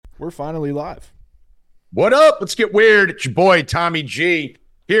We're finally live. What up? Let's get weird. It's your boy, Tommy G,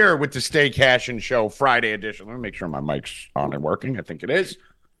 here with the Stay Cashin Show Friday edition. Let me make sure my mic's on and working. I think it is.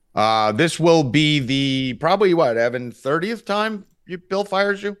 This will be the probably, Evan, 30th time Bill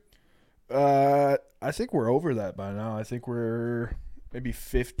fires you? I think we're over that by now. I think we're maybe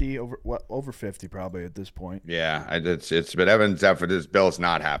 50, over 50 probably at this point. Yeah, but Evan's after this. Bill's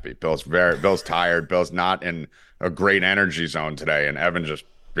not happy. Bill's tired. Bill's not in a great energy zone today, and Evan just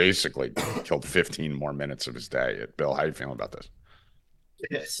basically killed 15 more minutes of his day. Bill, how you feeling about this?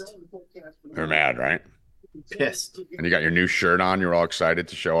 Pissed. You're mad, right? Pissed. And you got your new shirt on. You're all excited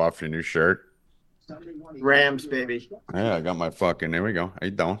to show off your new shirt. Rams, baby. Yeah, I got my fucking. There we go. How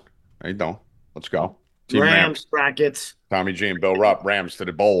you doing? Let's go. Team Rams brackets. Tommy G and Bill Rupp. Rams to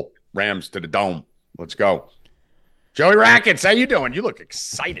the bowl. Rams to the dome. Let's go. Joey Rackets, how you doing? You look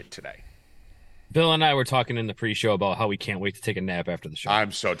excited today. Bill and I were talking in the pre-show about how we can't wait to take a nap after the show.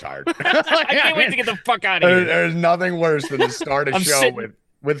 I'm so tired. I can't wait to get the fuck out of here. There's nothing worse than to start a show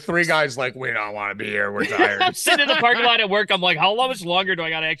with three guys like, we don't want to be here. We're tired. I'm sitting in the parking lot at work. I'm like, how much longer do I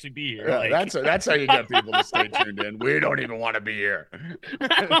got to actually be here? Yeah, that's how you get people to stay tuned in. We don't even want to be here.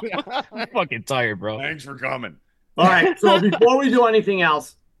 I'm fucking tired, bro. Thanks for coming. All right, so before we do anything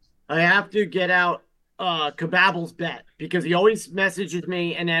else, I have to get out Kababel's bet because he always messages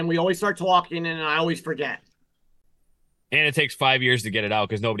me and then we always start talking and I always forget. And it takes 5 years to get it out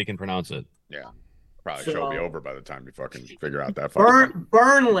because nobody can pronounce it. Yeah. Probably show will be over by the time you fucking figure out that.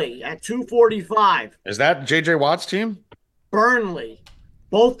 Burnley at 245. Is that JJ Watt's team? Burnley.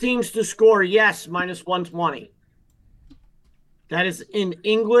 Both teams to score, yes, minus 120. That is in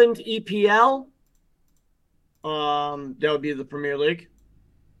England EPL. That would be the Premier League.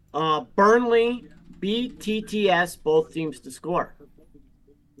 Burnley, BTTS, both teams to score.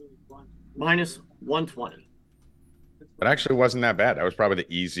 Minus 120. It actually wasn't that bad. That was probably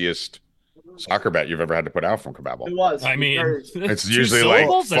the easiest soccer bet you've ever had to put out from Kababel. It was. I mean, it's usually like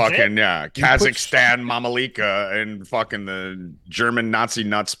fucking, Kazakhstan, Mamalika, and fucking the German Nazi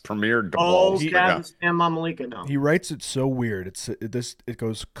nuts premiered. Kazakhstan, Mamalika, no. He writes it so weird. It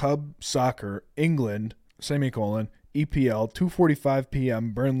goes Cub Soccer, England, semicolon, EPL, 2:45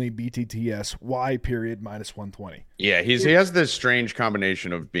 p.m., Burnley, BTTS, Y period, minus 120. Yeah, he has this strange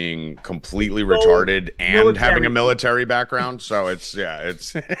combination of being completely retarded and having a military background. So it's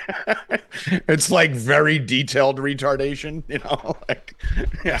it's like very detailed retardation,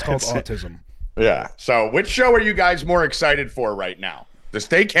 It's called autism. Yeah. So which show are you guys more excited for right now? The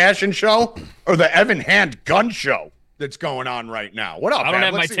Stay Cashin show or the Evan Hand gun show that's going on right now? What up, I don't man?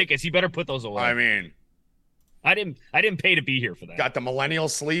 have my tickets. You better put those away. I mean, I didn't pay to be here for that. Got the millennial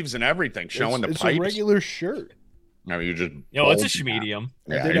sleeves and everything showing it's pipes. A regular shirt. No, you just. It's a schmedium.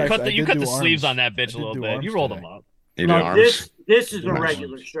 Yeah, you cut the sleeves on that bitch a little bit. You rolled them up. This is a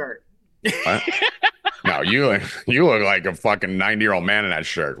regular shirt. No, you look like a fucking 90-year-old man in that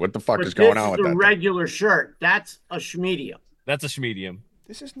shirt. What the fuck is going on with that? This is a regular shirt. That's a schmedium. That's a schmedium.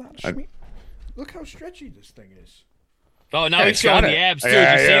 This is not a schmedium. Look how stretchy this thing is. Oh, now he's showing the abs, too. Did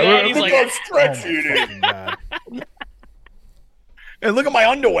you see that? He's like, how stretchy it is. And look at my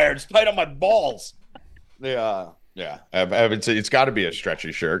underwear. It's tight on my balls. Yeah. It's got to be a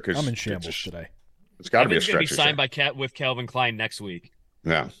stretchy shirt. I'm in shambles today. It's got to be a stretchy shirt. It's going to be signed with Calvin Klein next week.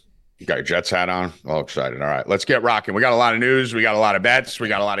 Yeah. You got your Jets hat on. All excited. All right, let's get rocking. We got a lot of news. We got a lot of bets. We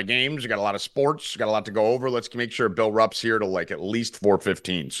got a lot of games. We got a lot of sports. We got a lot to go over. Let's make sure Bill Rupp's here till like at least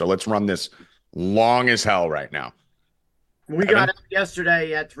 4:15. So let's run this long as hell right now. We got out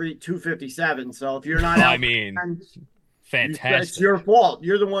yesterday at 2:57. So if you're not out, fantastic. It's your fault.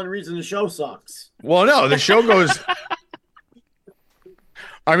 You're the one reason the show sucks. Well, no, the show goes.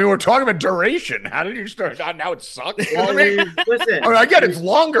 I mean, we're talking about duration. How did you start? Now it sucks. Well, listen. I get it's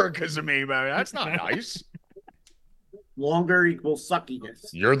longer because of me, man. That's not nice. Longer equals suckiness.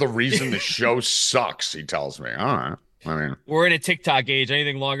 You're the reason the show sucks, he tells me. All right. I mean, we're in a TikTok age.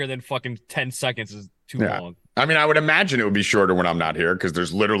 Anything longer than fucking 10 seconds is too long. I mean, I would imagine it would be shorter when I'm not here because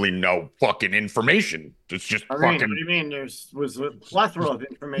there's literally no fucking information. It's just fucking. What do you mean? Was a plethora of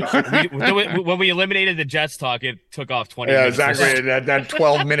information. When we eliminated the Jets talk, it took off 20 minutes. Yeah, exactly. that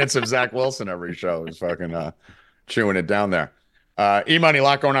 12 minutes of Zach Wilson every show is fucking chewing it down there. E-Money, a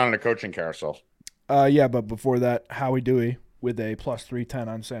lot going on in the coaching carousel. Yeah, but before that, Howie Dewey with a plus 310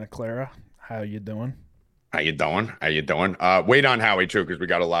 on Santa Clara. How you doing? How you doing? Wait on Howie, too, because we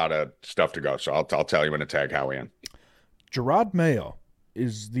got a lot of stuff to go. So I'll tell you when to tag Howie in. Gerard Mayo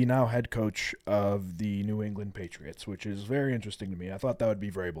is the now head coach of the New England Patriots, which is very interesting to me. I thought that would be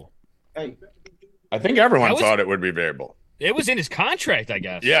variable. Hey, I think everyone thought it would be variable. It was in his contract, I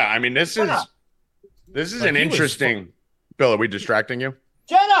guess. Yeah, I mean, this is an interesting. Bill, are we distracting you?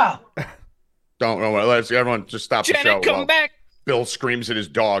 Jenna! Don't know. Let's everyone just stop the Jenna, show. come while back. Bill screams at his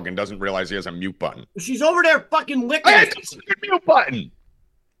dog and doesn't realize he has a mute button. She's over there fucking licking. Hey, it's a mute button.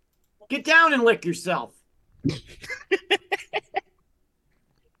 Get down and lick yourself.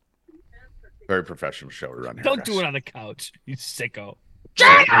 Very professional show we run here. Don't do it on the couch, you sicko.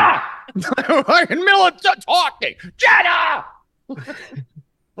 Jenna! Fucking Miller talking. Jenna!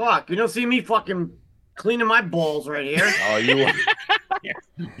 Fuck, you don't see me fucking cleaning my balls right here. Oh,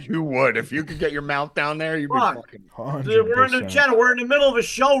 you would. If you could get your mouth down there, you'd Fuck. be fucking. 100%. Jenna, we're in the middle of a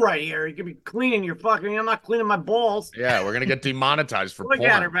show right here. You could be cleaning your fucking. I'm not cleaning my balls. Yeah, we're gonna get demonetized for Look porn.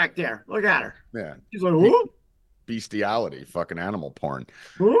 at her back there. Look at her. Yeah, She's like, who? bestiality, fucking animal porn.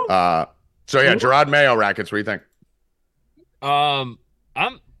 Who? So yeah, Gerard Mayo rackets. What do you think?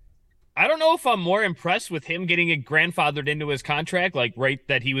 I don't know if I'm more impressed with him getting it grandfathered into his contract, like right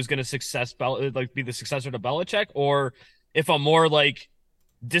that he was going to be the successor to Belichick, or if I'm more like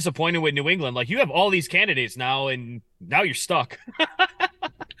disappointed with New England. Like you have all these candidates now, and now you're stuck.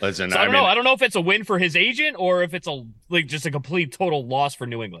 Listen, So I don't know. I don't know if it's a win for his agent or if it's just a complete total loss for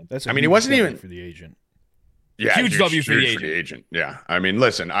New England. That's I mean, he wasn't even for the agent. Yeah, Huge W for the agent. Yeah. I mean,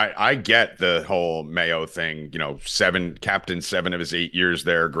 listen, I get the whole Mayo thing, you know, captain 7 of his 8 years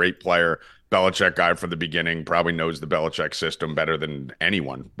there, great player, Belichick guy from the beginning, probably knows the Belichick system better than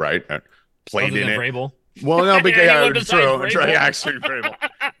anyone, right? Played Other in than it. Vrabel. Well, no, because Anyone true, besides Vrabel. actually Vrabel.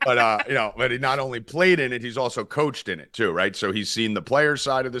 But but he not only played in it, he's also coached in it too, right? So he's seen the player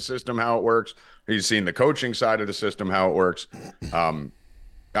side of the system, how it works. He's seen the coaching side of the system, how it works.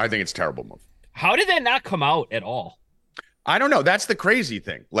 I think it's a terrible move. How did that not come out at all? I don't know. That's the crazy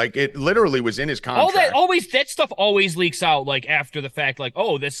thing. Like it literally was in his contract. That stuff always leaks out like after the fact, like,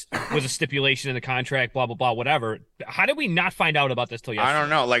 oh, this was a stipulation in the contract, blah, blah, blah, whatever. How did we not find out about this till yesterday? I don't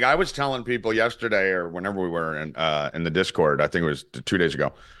know. Like I was telling people yesterday or whenever we were in the Discord, I think it was 2 days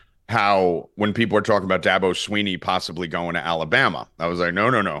ago, how when people were talking about Dabo Sweeney possibly going to Alabama, I was like,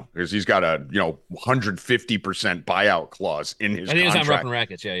 no, because he's got a 150% buyout clause in his contract. I think it was on Rough and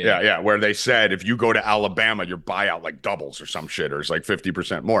Rackets, yeah, where they said if you go to Alabama, your buyout like doubles or some shit, or it's like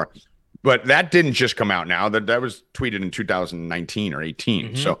 50% more. But that didn't just come out now. That was tweeted in 2019 or 18.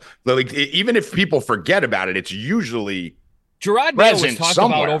 Mm-hmm. So like even if people forget about it, it's usually Gerard Mayo was talked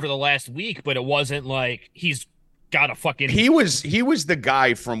somewhere. about over the last week, but it wasn't like he's got a fucking. He was the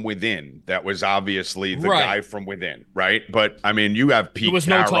guy from within. That was obviously the guy from within, right? But I mean, you have Pete. There was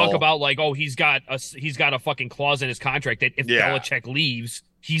Carroll. no talk about like, oh, he's got a fucking clause in his contract that if Belichick leaves,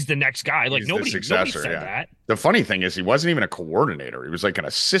 he's the next guy. Like nobody said that. The funny thing is, he wasn't even a coordinator. He was like an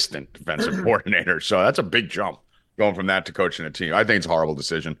assistant defensive coordinator. So that's a big jump going from that to coaching a team. I think it's a horrible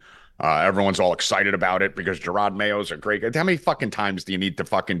decision. Everyone's all excited about it because Gerard Mayo's a great guy. How many fucking times do you need to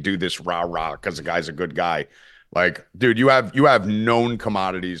fucking do this rah because the guy's a good guy? Like, dude, you have known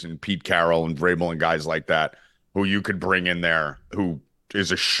commodities in Pete Carroll and Vrabel and guys like that who you could bring in there who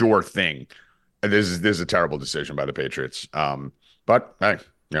is a sure thing. And this is a terrible decision by the Patriots. But hey,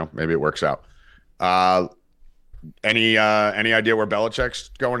 maybe it works out. Any idea where Belichick's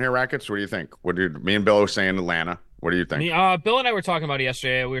going here, Rackets? What do you think? Me and Bill were saying Atlanta. What do you think? Bill and I were talking about it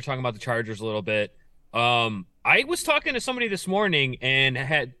yesterday. We were talking about the Chargers a little bit. I was talking to somebody this morning and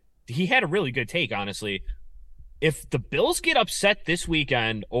he had a really good take, honestly. If the Bills get upset this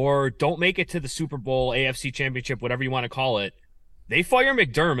weekend or don't make it to the Super Bowl, AFC Championship, whatever you want to call it, they fire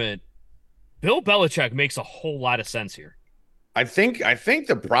McDermott, Bill Belichick makes a whole lot of sense here. I think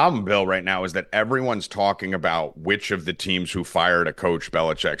the problem, Bill, right now is that everyone's talking about which of the teams who fired a coach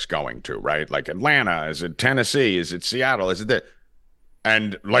Belichick's going to, right? Like Atlanta, is it Tennessee, is it Seattle, is it that?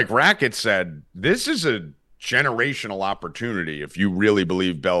 And like Rackett said, this is a generational opportunity if you really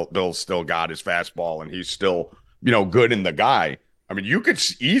believe Bill's still got his fastball and he's still good in the guy. I mean, you could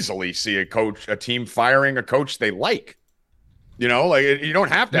easily see a team firing a coach they like. Like you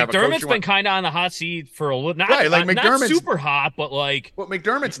don't have to have a coach. McDermott's been kind of on the hot seat for a little. Not McDermott's not super hot, but like. Well,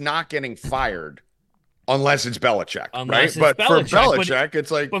 McDermott's not getting fired unless it's Belichick, right? But for Belichick,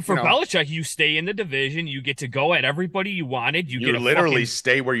 it's like. But for Belichick, you stay in the division. You get to go at everybody you wanted. You get literally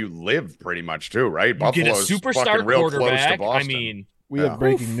stay where you live, pretty much too, right? Buffalo's get a superstar real quarterback. Close to Boston. I mean, we have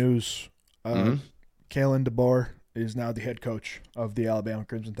breaking news. Kalen DeBoer is now the head coach of the Alabama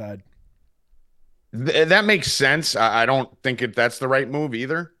Crimson Tide. That makes sense. I don't think that's the right move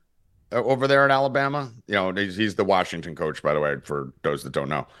either over there at Alabama. He's the Washington coach, by the way, for those that don't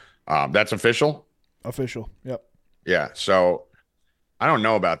know. That's official? Official, yep. Yeah, so I don't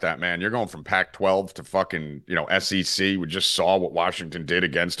know about that, man. You're going from Pac-12 to fucking, SEC. We just saw what Washington did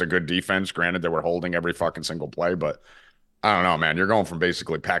against a good defense. Granted, they were holding every fucking single play, but I don't know, man. You're going from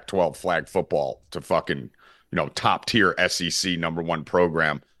basically Pac-12 flag football to fucking top tier SEC #1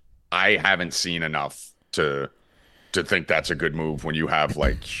 program. I haven't seen enough to think that's a good move when you have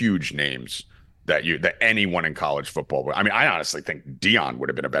like huge names that anyone in college football. I mean, I honestly think Dion would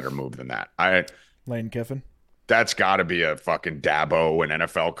have been a better move than that. Lane Kiffin. That's got to be a fucking Dabo, an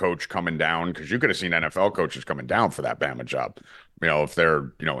NFL coach coming down, because you could have seen NFL coaches coming down for that Bama job. If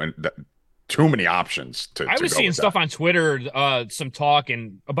they're, too many options to. I was seeing stuff on Twitter, some talk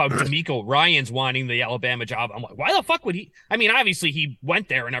about D'Amico Ryans wanting the Alabama job. I'm like, why the fuck would he? I mean, obviously he went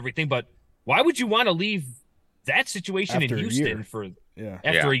there and everything, but why would you want to leave that situation After in a Houston year.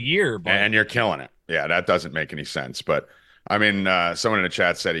 after a year? But... And you're killing it. Yeah, that doesn't make any sense. But I mean, someone in the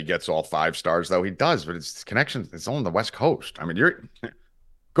chat said he gets all 5 stars, though. He does, but it's connections. It's on the West Coast. I mean,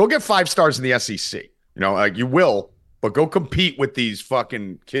 go get 5 stars in the SEC. Like you will, but go compete with these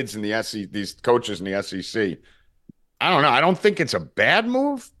fucking kids in the SEC, these coaches in the SEC. I don't know. I don't think it's a bad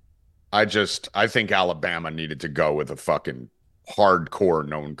move. I think Alabama needed to go with a fucking hardcore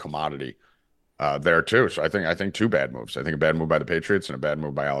known commodity there too. So I think 2 bad moves. I think a bad move by the Patriots and a bad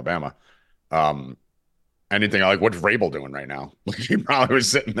move by Alabama. Anything like what's Vrabel doing right now? Like he probably was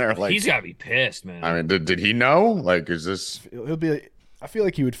sitting there like he's gotta be pissed, man. I mean, did he know? Like, is this? I feel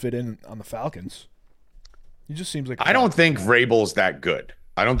like he would fit in on the Falcons. He just seems like. I don't think Vrabel's that good.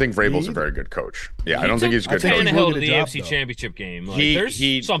 I don't think Vrabel's a very good coach. Yeah, I don't think he's a good coach. Tannehill to the AFC Championship game. Like,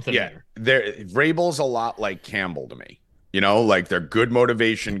 there's something there. Vrabel's a lot like Campbell to me. Like they're good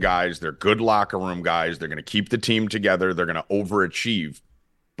motivation guys. They're good locker room guys. They're going to keep the team together. They're going to overachieve.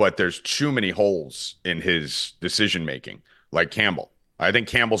 But there's too many holes in his decision making, like Campbell. I think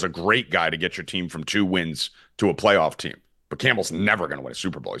Campbell's a great guy to get your team from 2 wins to a playoff team. But Campbell's never going to win a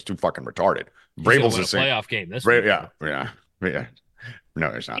Super Bowl. He's too fucking retarded. Vrabel's the same playoff game. Yeah.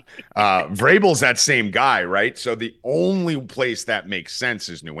 No, there's not. Vrabel's that same guy, right? So the only place that makes sense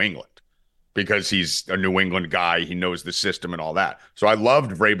is New England, because he's a New England guy. He knows the system and all that. So I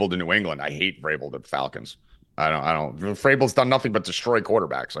loved Vrabel to New England. I hate Vrabel to the Falcons. I don't. Vrabel's done nothing but destroy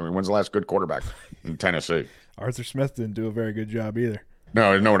quarterbacks. I mean, when's the last good quarterback in Tennessee? Arthur Smith didn't do a very good job either. No,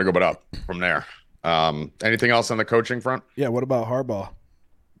 there's nowhere to go but up from there. Anything else on the coaching front? Yeah. What about Harbaugh?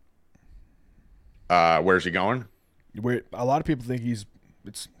 Where's he going? A lot of people think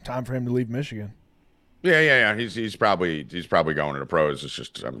it's time for him to leave Michigan. Yeah. He's probably going to the pros. It's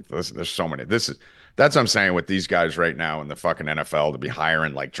just there's so many. That's what I'm saying with these guys right now in the fucking NFL, to be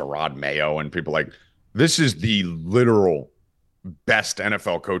hiring like Gerard Mayo and people like. This is the literal best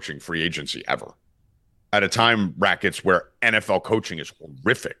NFL coaching free agency ever at a time, Rackets, where NFL coaching is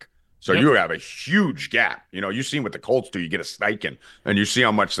horrific. So you have a huge gap. You see what the Colts do. You get a Steichen, and you see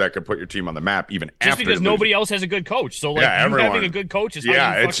how much that could put your team on the map even just after. Because nobody else has a good coach. So like having a good coach is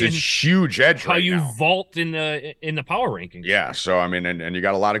it's a huge edge. How you vault in the power rankings. Yeah. So I mean, and you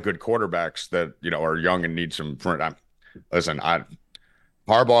got a lot of good quarterbacks that are young and need some. Listen,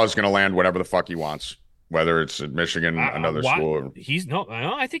 Harbaugh is going to land whatever the fuck he wants. Whether it's at Michigan, another school.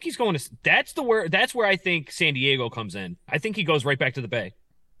 I think he's going to. That's where I think San Diego comes in. I think he goes right back to the Bay,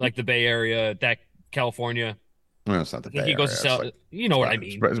 like the Bay Area, that California. No, it's not the Bay Area. He goes to sell. What I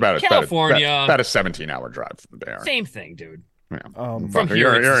mean. It's about California. About a 17-hour drive from the Bay Area. Same thing, dude. Yeah. From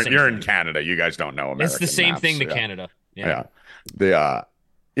here, you're in Canada. You guys don't know American It's the same maps, thing to Canada. Yeah.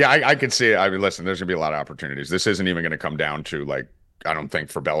 I could see it. I mean, listen, there's gonna be a lot of opportunities. This isn't even going to come down to like. I don't think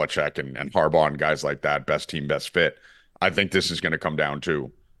for Belichick and Harbaugh and guys like that, best team, best fit. I think this is going to come down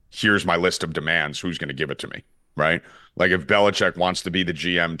to, here's my list of demands. Who's going to give it to me, right? Like if Belichick wants to be the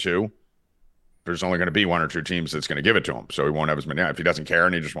GM too, there's only going to be 1 or 2 teams that's going to give it to him. So he won't have as many. If he doesn't care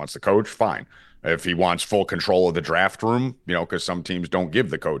and he just wants the coach, fine. If he wants full control of the draft room, because some teams don't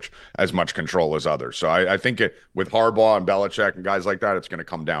give the coach as much control as others. So I think with Harbaugh and Belichick and guys like that, it's going to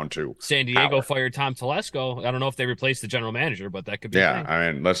come down to San Diego fired Tom Telesco. I don't know if they replaced the general manager, but that could be. Yeah,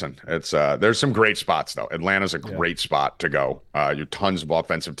 I mean, listen, it's there's some great spots though. Atlanta's a great spot to go. You tons of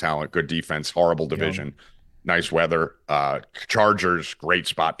offensive talent, good defense, horrible division, nice weather. Chargers, great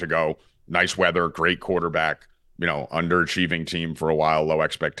spot to go. Nice weather, great quarterback. Underachieving team for a while, low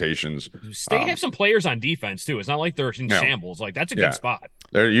expectations. They have some players on defense too. It's not like they're in shambles. Like that's a good spot.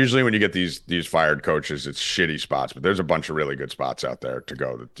 They're usually when you get these fired coaches, it's shitty spots, but there's a bunch of really good spots out there to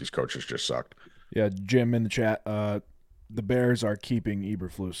go that these coaches just sucked. Yeah, Jim in the chat. The Bears are keeping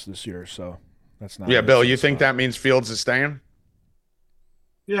Eberflus this year, so that's not. Yeah, Bill, you think that means Fields is staying?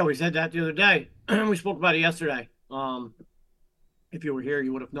 Yeah, we said that the other day. We spoke about it yesterday. If you were here,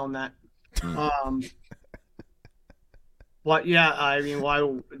 you would have known that. But yeah, I mean, why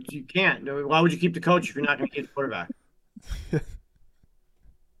you can't? Why would you keep the coach if you're not going to keep the quarterback?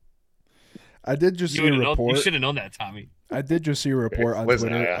 I did just see a report. You should have known that, Tommy. I did just see a report on Listen,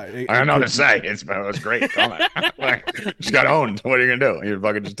 Twitter. I don't know what to say. It was great comment. Just got owned. What are you gonna do? You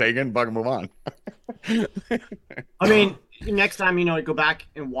fucking just take it, fucking move on. I mean, next time, go back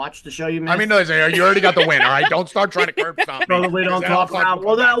and watch the show you missed. I mean, listen, you already got the win. All right, don't start trying to curb stomp me. So we don't talk about.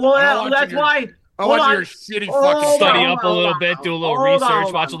 That's why. I want your shitty fucking study up a little bit, do a little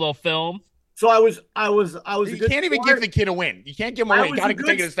research, watch a little film. So I was. You can't even give the kid a win. You can't give him a win. You gotta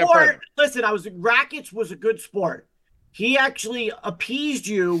take it a step further. Listen, Rackets was a good sport. He actually appeased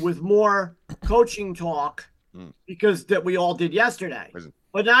you with more coaching talk because that we all did yesterday.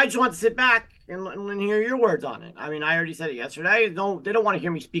 But now I just want to sit back and hear your words on it. I mean, I already said it yesterday. They don't want to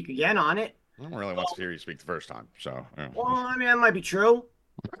hear me speak again on it. I don't really want to hear you speak the first time. So. Yeah. Well, I mean, that might be true.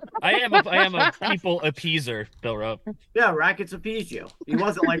 I am a people appeaser, Bill Rope. Yeah, Rackets appeased you. He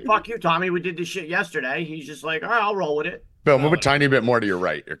wasn't like, fuck you, Tommy. We did this shit yesterday. He's just like, all right, I'll roll with it. Bill, move a tiny bit more to your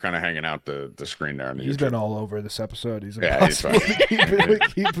right. You're kind of hanging out the screen there. He's been all over this episode. He's he's fine.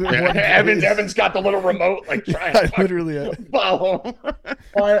 Evan's got the little remote, like trying to literally follow.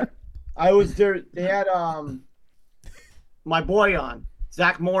 I was there. They had my boy on,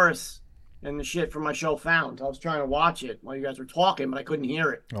 Zach Morris, and the shit from my show Found. I was trying to watch it while you guys were talking, but I couldn't hear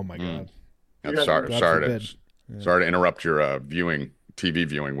it. Oh my god! Sorry to interrupt your TV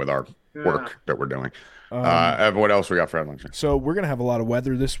viewing with our work that we're doing. Evan, what else we got for headlines? So we're gonna have a lot of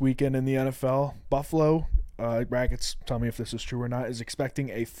weather this weekend in the NFL. Buffalo, Rackets, tell me if this is true or not, is expecting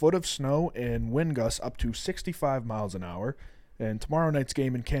a foot of snow and wind gusts up to 65 miles an hour. And tomorrow night's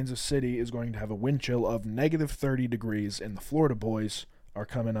game in Kansas City is going to have a wind chill of negative 30 degrees, and the Florida boys are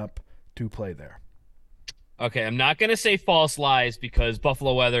coming up to play there. Okay, I'm not going to say false lies because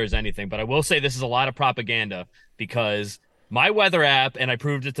Buffalo weather is anything, but I will say this is a lot of propaganda because my weather app, and I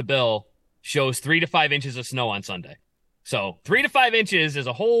proved it to Bill, shows 3 to 5 inches of snow on Sunday. So 3 to 5 inches is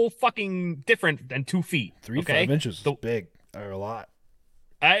a whole fucking different than 2 feet. 3 to 5 inches is big, or a lot.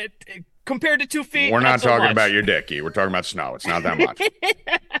 Compared to 2 feet, we're not so talking much. about your dicky. We're talking about snow. It's not that much.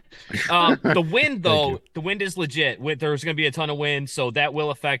 The wind, though, the wind is legit. There's going to be a ton of wind, so that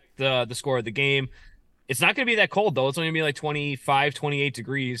will affect the score of the game. It's not going to be that cold, though. It's only going to be like 25, 28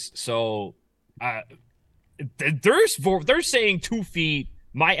 degrees. So they're saying 2 feet.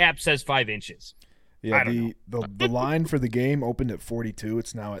 My app says 5 inches. Yeah, the line for the game opened at 42.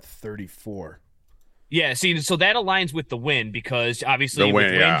 It's now at 34. Yeah, see, so that aligns with the wind because obviously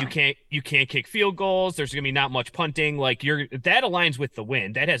with wind you can't kick field goals. There's gonna be not much punting. Like that aligns with the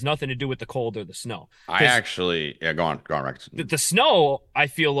wind. That has nothing to do with the cold or the snow. Go on, Rex. The snow, I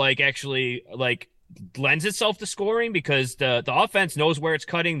feel like actually lends itself to scoring because the offense knows where it's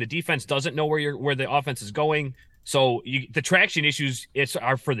cutting. The defense doesn't know where the offense is going. So the traction issues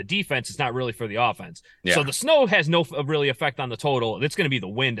are for the defense. It's not really for the offense. Yeah. So the snow has no really effect on the total. It's going to be the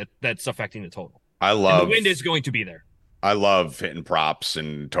wind that's affecting the total. And the wind is going to be there. I love hitting props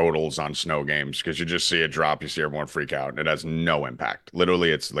and totals on snow games because you just see it drop. You see everyone freak out. It has no impact.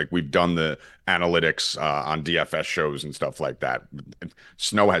 Literally, it's like we've done the analytics on DFS shows and stuff like that.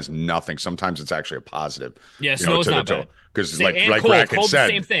 Snow has nothing. Sometimes it's actually a positive. Yeah, snow's not bad. Because like Rackett said,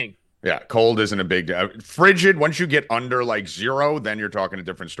 same thing. Yeah, cold isn't a big frigid. Once you get under like 0, then you're talking a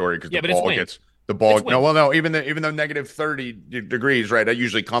different story because the ball gets the ball. No, even though negative 30 degrees, right? That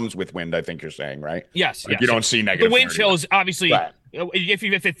usually comes with wind. I think you're saying, right? Yes. You don't see negative. The wind 30, chills, obviously. Right. If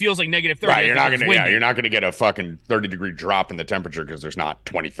it feels like negative 30, right? You're not gonna get a fucking 30-degree drop in the temperature because there's not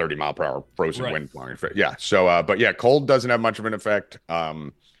 20, 30 mile per hour frozen wind blowing. Yeah. So, but yeah, cold doesn't have much of an effect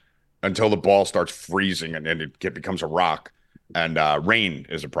until the ball starts freezing and it becomes a rock. And rain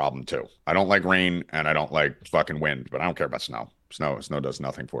is a problem too. I don't like rain and I don't like fucking wind, but I don't care about snow. Snow does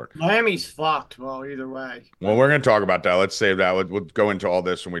nothing for it. Miami's fucked. Well, either way. Well, we're going to talk about that. Let's save that. We'll go into all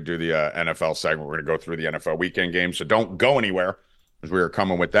this when we do the NFL segment. We're going to go through the NFL weekend games, so don't go anywhere as we are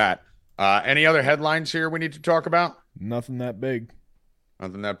coming with that. Any other headlines here we need to talk about? Nothing that big.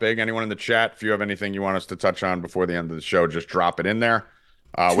 Nothing that big. Anyone in the chat, if you have anything you want us to touch on before the end of the show, just drop it in there.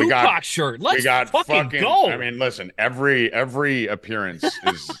 We got shirt. Let's fucking go. I mean, listen, every appearance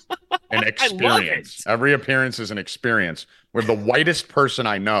is an experience. Every appearance is an experience. We have the whitest person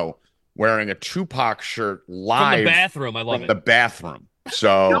I know wearing a Tupac shirt live from the bathroom. I love it. The bathroom.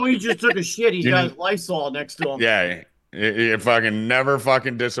 So no, he just took a shit. He's got Lysol next to him. Yeah, you fucking never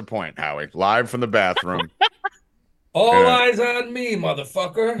fucking disappoint, Howie. Live from the bathroom. All eyes on me,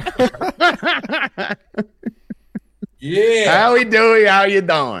 motherfucker. Yeah. How we doing? How you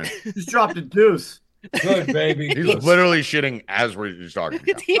doing? Just dropped a deuce. Good, baby. He's literally shitting as we're talking.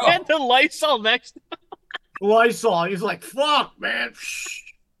 He had the Lysol next. Lysol. He's like, fuck, man.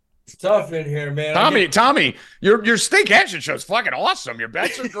 It's tough in here, man. Tommy, your Stay Cashin show is fucking awesome. Your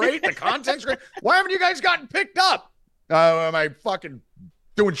bets are great. The content's great. Why haven't you guys gotten picked up? Am I fucking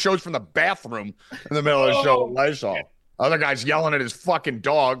doing shows from the bathroom in the middle of the show with Lysol? Other guy's yelling at his fucking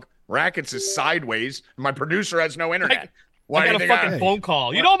dog. Rackets is sideways. And my producer has no internet. I got a fucking phone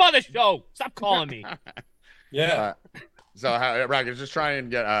call. You know I'm on the show. Stop calling me. Yeah. So Rackets, just try and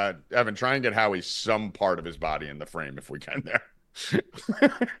get Evan. Try and get Howie some part of his body in the frame if we can. There,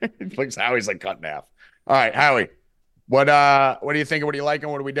 it looks Howie's like cut in half. All right, Howie. What do you think? What do you like?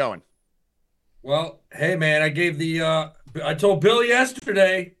 And what are we doing? Well, hey man, I gave I told Bill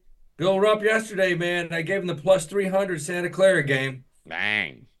yesterday, Bill Rupp yesterday, man, I gave him the plus 300 Santa Clara game.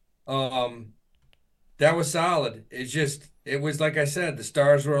 Bang. That was solid. It was like I said, the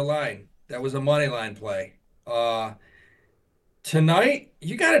stars were aligned. That was a money line play. Tonight,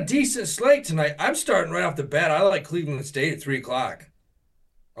 you got a decent slate tonight. I'm starting right off the bat. I like Cleveland State at 3:00.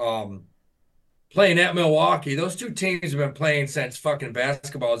 Playing at Milwaukee. Those two teams have been playing since fucking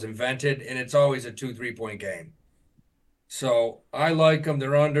basketball was invented, and it's always a 2-3 point game. So I like them.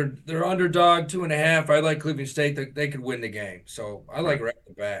 They're underdog 2.5. I like Cleveland State. They could win the game. So I like right off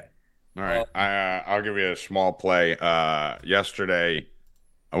the bat. All right. I'll give you a small play. Yesterday,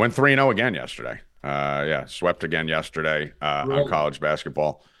 I went 3-0 again yesterday. Swept again yesterday on college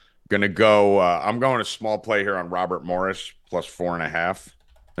basketball. I'm going a small play here on Robert Morris plus 4.5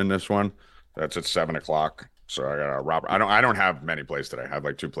 in this one. That's at 7:00. So I got Robert. I don't have many plays today. I have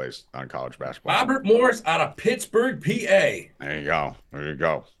like 2 plays on college basketball. Robert Morris out of Pittsburgh, PA. There you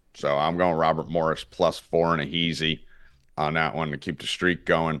go. So I'm going Robert Morris plus 4 and a easy on that one to keep the streak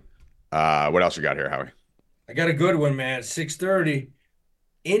going. What else you got here, Howie? I got a good one, man. 6:30.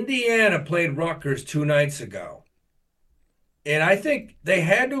 Indiana played Rutgers 2 nights ago. And I think they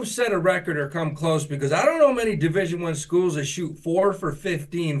had to set a record or come close because I don't know many Division I schools that shoot 4 for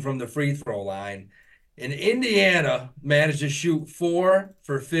 15 from the free throw line. And Indiana managed to shoot 4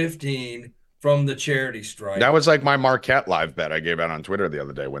 for 15 from the charity stripe. That was like my Marquette live bet I gave out on Twitter the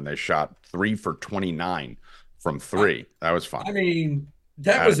other day when they shot 3 for 29 from 3. That was fun. I mean,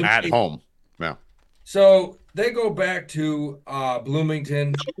 that was at home. Yeah. So they go back to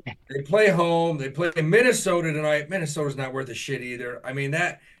Bloomington. They play home. They play Minnesota tonight. Minnesota's not worth a shit either. I mean,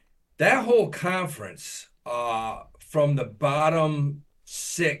 that whole conference from the bottom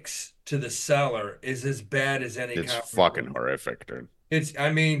 6 to the cellar is as bad as any conference. It's fucking horrific, dude.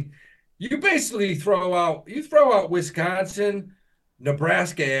 You basically throw out Wisconsin,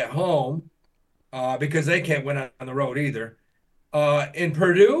 Nebraska at home because they can't win on the road either. In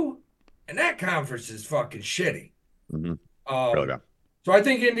Purdue, and that conference is fucking shitty. Mm-hmm. Really bad. So I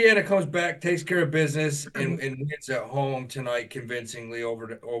think Indiana comes back, takes care of business, and wins at home tonight convincingly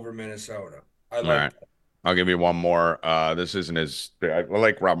over Minnesota. I like that. I'll give you one more. This isn't as I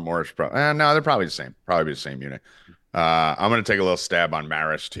like Robert Morris. No, they're probably the same. Probably the same unit. I'm going to take a little stab on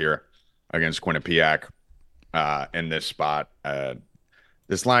Marist here against Quinnipiac in this spot.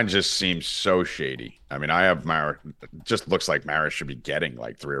 This line just seems so shady. I mean, I have Marist. Just looks like Marist should be getting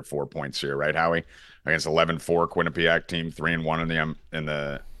like 3 or 4 points here, right, Howie? Against 11-4 Quinnipiac team, 3-1 in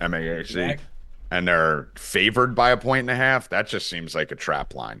the MAAC, and they're favored by 1.5. That just seems like a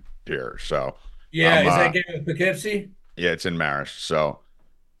trap line here. So yeah, is that game with Poughkeepsie? Yeah, it's in Marist. So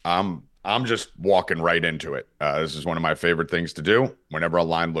I'm just walking right into it. This is one of my favorite things to do. Whenever a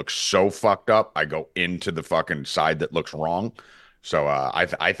line looks so fucked up, I go into the fucking side that looks wrong. So I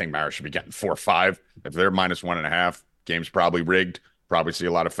think Marist should be getting 4-5. If they're minus 1.5, game's probably rigged. Probably see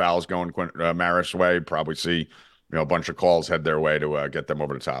a lot of fouls going Marist way. Probably see a bunch of calls head their way to get them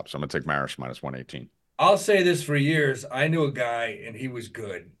over the top. So I'm gonna take Marist minus 118. I'll say this for years. I knew a guy and he was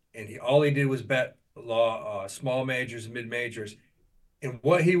good, and all he did was bet small majors and mid majors. And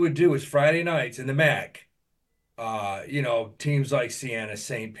what he would do is Friday nights in the MAC, teams like Siena,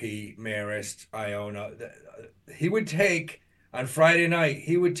 St. Pete, Marist, Iona. He would take on Friday night.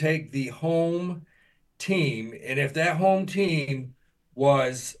 He would take the home team, and if that home team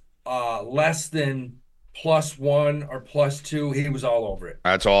was less than +1 or +2, he was all over it.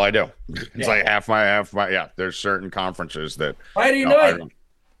 That's all I do. It's like half my. Yeah, there's certain conferences that Friday night.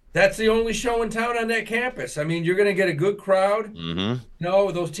 That's the only show in town on that campus. I mean, you're going to get a good crowd. Mm-hmm.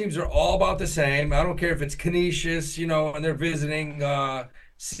 Those teams are all about the same. I don't care if it's Canisius, and they're visiting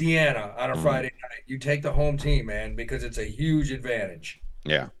Siena on a Friday night. You take the home team, man, because it's a huge advantage.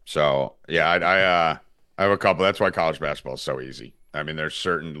 Yeah. So yeah, I have a couple. That's why college basketball is so easy. I mean, there's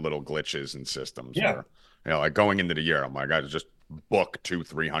certain little glitches in systems. Yeah. Where, like going into the year, I'm like, I just book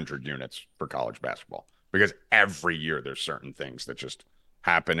 200-300 units for college basketball because every year there's certain things that just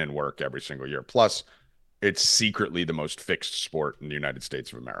happen and work every single year. Plus, it's secretly the most fixed sport in the United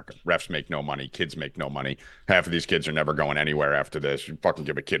States of America. Refs make no money. Kids make no money. Half of these kids are never going anywhere after this. You fucking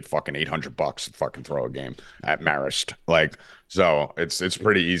give a kid fucking $800 to fucking throw a game at Marist. Like, so it's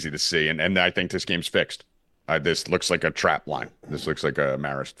pretty easy to see. And I think this game's fixed. This looks like a trap line. This looks like a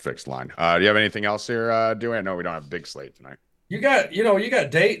Marist fixed line. Do you have anything else here, Dewey? I know we don't have a big slate tonight. You got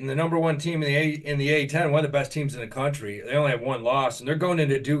Dayton, the number one team in the A10, one of the best teams in the country. They only have one loss, and they're going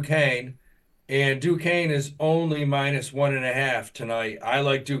into Duquesne, and Duquesne is only -1.5 tonight. I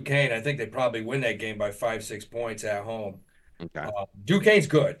like Duquesne. I think they probably win that game by 5-6 points at home. Okay. Duquesne's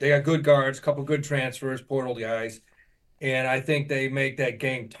good. They got good guards, a couple good transfers, portal guys, and I think they make that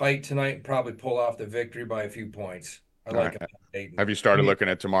game tight tonight and probably pull off the victory by a few points. I like it. Dayton. Have you started looking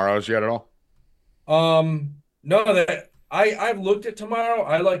at tomorrow's yet at all? No, I've looked at tomorrow.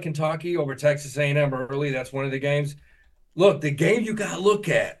 I like Kentucky over Texas A&M early. That's one of the games. Look, the game you got to look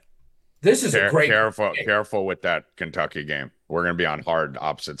at. This is a great game. Careful with that Kentucky game. We're going to be on hard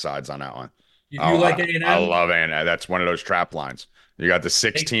opposite sides on that one. You like A&M? I love A&M. That's one of those trap lines. You got the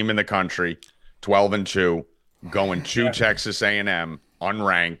 6th team in the country, 12-2, going to Texas A&M,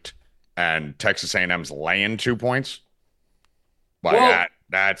 unranked, and Texas A&M's laying 2 points. But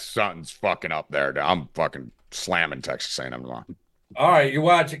that's something's fucking up there. I'm fucking slamming Texas A&M tomorrow. All right, you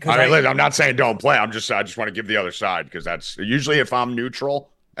watch it. I mean, listen, I'm not saying don't play. I just want to give the other side because that's usually if I'm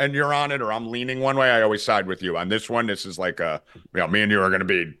neutral and you're on it or I'm leaning one way, I always side with you. On this one, this is like me and you are going to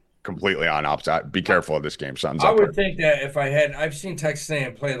be completely on opposite. Be careful of this game. Something's up. I would think that if I've seen Texas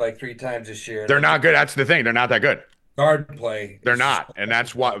A&M play like 3 times this year. They're not good. That's the thing. They're not that good. Guard play. They're not, and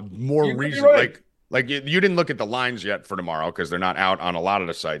that's what more reason. Right. Like you didn't look at the lines yet for tomorrow because they're not out on a lot of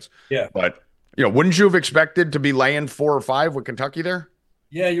the sites. Yeah, but wouldn't you have expected to be laying 4 or 5 with Kentucky there?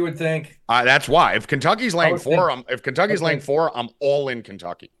 Yeah, you would think. That's why. If Kentucky's laying 4, I'm all in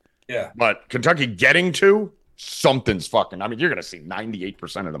Kentucky. Yeah. But Kentucky getting 2, something's fucking. I mean, you're going to see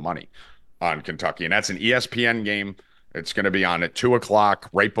 98% of the money on Kentucky, and that's an ESPN game. It's going to be on at 2:00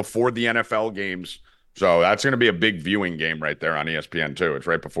 right before the NFL games. So that's going to be a big viewing game right there on ESPN too. It's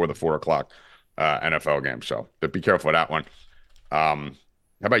right before the 4:00 NFL game. So be careful with that one.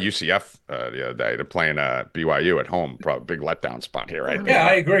 How about UCF the other day? They're playing BYU at home. Probably big letdown spot here, right? Yeah,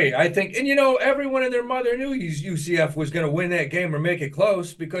 I agree. I think, and everyone and their mother knew UCF was going to win that game or make it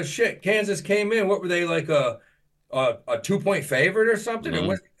close because shit, Kansas came in. What were they, like a 2-point favorite or something? Mm-hmm. It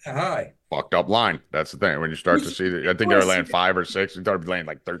wasn't that high. Fucked up line. That's the thing. When you start to see that, I think they were laying 5 or 6. You thought it'd be laying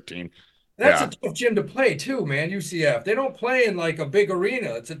like 13. That's a tough gym to play too, man. UCF. They don't play in like a big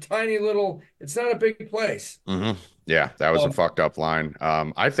arena. It's a tiny little. It's not a big place. Mm-hmm. Yeah, that was a fucked up line.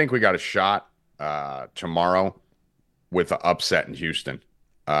 I think we got a shot tomorrow with an upset in Houston.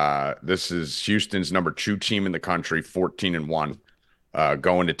 This is Houston's number 2 team in the country, 14-1,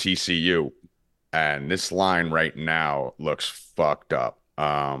 going to TCU, and this line right now looks fucked up.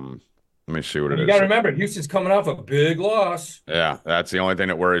 Let me see what it is. You got to remember, Houston's coming off a big loss. Yeah, that's the only thing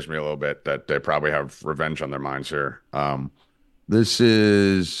that worries me a little bit, that they probably have revenge on their minds here. This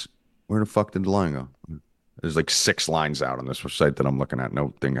is – where the fuck did the line go? There's like 6 lines out on this site that I'm looking at.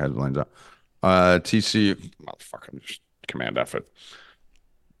 No thing has lines out. TCU – motherfucker, just command effort.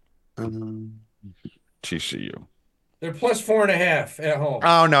 TCU. They're plus 4.5 at home.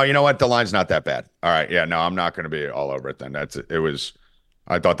 Oh, no, you know what? The line's not that bad. All right, yeah, no, I'm not going to be all over it then. It was –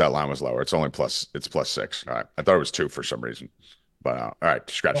 I thought that line was lower. It's plus 6. All right. I thought it was 2 for some reason. But all right,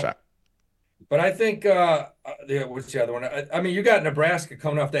 scratch that. But I think what's the other one? I mean, you got Nebraska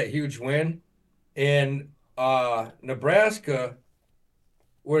coming off that huge win. And Nebraska,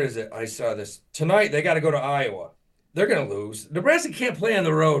 where is it? I saw this. Tonight they got to go to Iowa. They're gonna lose. Nebraska can't play on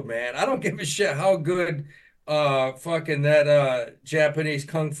the road, man. I don't give a shit how good fucking that Japanese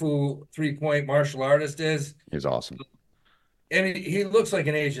kung fu 3-point martial artist is. He's awesome. And he looks like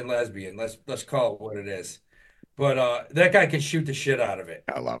an Asian lesbian. Let's call it what it is. But that guy can shoot the shit out of it.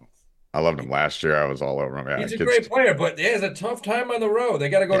 I love him. I loved him last year. I was all over him. Yeah, he's a great player, but he has a tough time on the road. They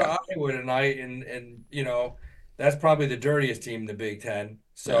got to go to Iowa tonight, and that's probably the dirtiest team in the Big Ten.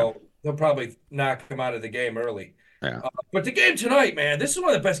 So they'll probably knock him out of the game early. Yeah. But the game tonight, man, this is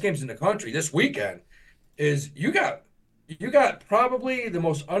one of the best games in the country. This weekend is you got probably the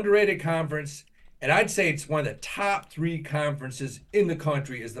most underrated conference. And I'd say it's one of the top 3 conferences in the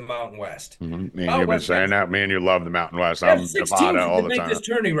country is the Mountain West. Mm-hmm. Me and you've been saying that. Me and you love the Mountain West. I'm Nevada all the time. Make this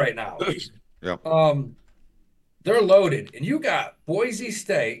tourney right now. Yep. They're loaded, and you got Boise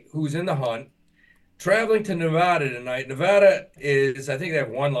State, who's in the hunt, traveling to Nevada tonight. Nevada is, I think they have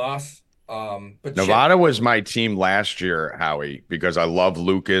 1 loss. But Nevada was my team last year, Howie, because I love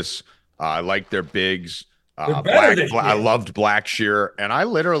Lucas. I like their bigs. They're better this year. I loved Blackshear, and I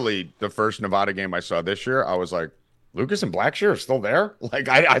literally, the first Nevada game I saw this year, I was like, Lucas and Blackshear are still there? Like,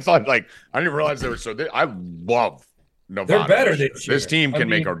 I thought, like, I didn't realize they were so I love Nevada. They're better this year. This team can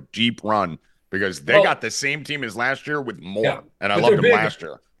make a deep run because they got the same team as last year with more, and I loved them last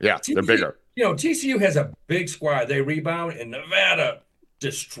year. Yeah, they're bigger. You know, TCU has a big squad. They rebound, and Nevada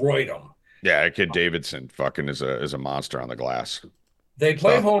destroyed them. Yeah, that kid Davidson fucking is a monster on the glass. They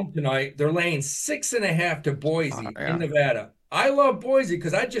play home tonight. They're laying 6.5 to Boise in Nevada. I love Boise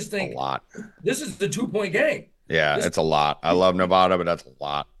because I just think this is the 2-point game. Yeah, it's a lot. I love Nevada, but that's a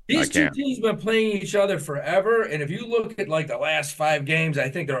lot. These two teams have been playing each other forever, and if you look at like the last 5 games, I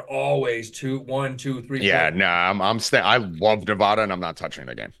think they're always 1, 2, 3. Yeah, no, I love Nevada, and I'm not touching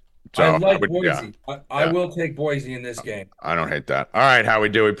the game. So I like Boise. I will take Boise in this game. I don't hate that. All right, Howie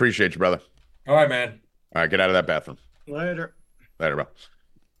Dewey, appreciate you, brother. All right, man. All right, get out of that bathroom. Later, bro.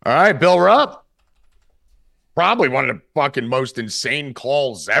 All right, Bill Rupp. Probably one of the fucking most insane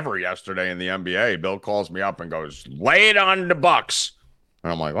calls ever yesterday in the NBA. Bill calls me up and goes, lay it on the Bucks.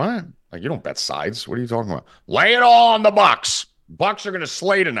 And I'm like, what? Like, you don't bet sides. What are you talking about? Lay it all on the Bucks. Bucks are going to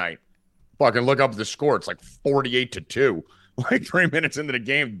slay tonight. Fucking look up the score. It's like 48-2. Like 3 minutes into the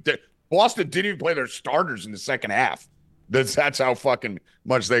game. Boston didn't even play their starters in the second half. That's how fucking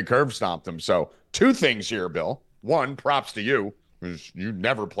much they curb stomped them. So 2 things here, Bill. 1, props to you. You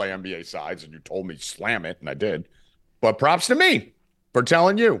never play NBA sides, and you told me slam it, and I did. But props to me for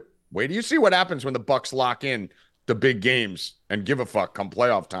telling you. Wait till you see what happens when the Bucks lock in the big games and give a fuck come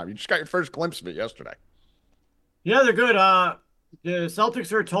playoff time. You just got your first glimpse of it yesterday. Yeah, they're good. The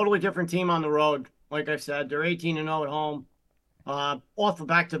Celtics are a totally different team on the road. Like I said, they're 18-0 at home. Off a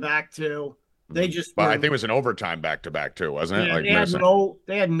back-to-back too. They just. But I think it was an overtime back-to-back too, wasn't it? Yeah, like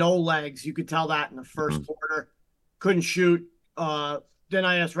they had no legs. You could tell that in the first quarter. Couldn't shoot. Then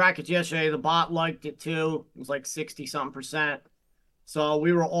I asked Rackets yesterday. The bot liked it too. It was like 60-something%. So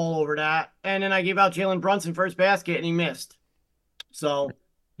we were all over that. And then I gave out Jalen Brunson first basket, and he missed. So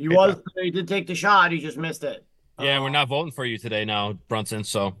he did take the shot. He just missed it. Yeah, we're not voting for you today now, Brunson.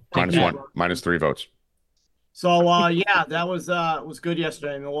 So -3 votes. So yeah, that was good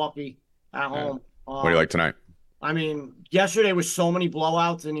yesterday. Milwaukee at home. What do you like tonight? I mean, yesterday was so many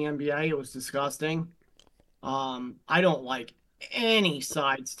blowouts in the NBA. It was disgusting. I don't like any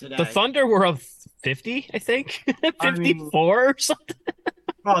sides today. The Thunder were up 50, I think. 54 or something.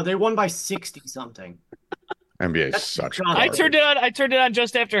 Oh, they won by 60-something. NBA is such. I turned it on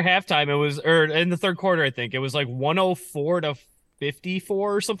just after halftime. It was, or in the third quarter, I think it was like 104-54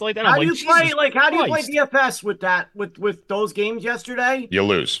 or something like that. How do you play DFS with that? With those games yesterday? You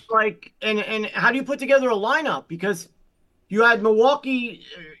lose. Like, and how do you put together a lineup? Because you had Milwaukee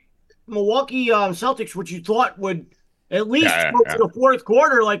Celtics, which you thought would at least go to the fourth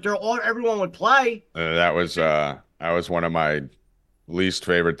quarter, like everyone would play. That was one of my least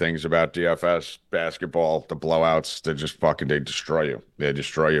favorite things about DFS basketball. The blowouts, they destroy you. They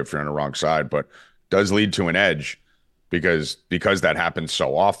destroy you if you're on the wrong side, but does lead to an edge because that happens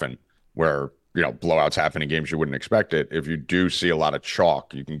so often where, you know, blowouts happen in games you wouldn't expect it. If you do see a lot of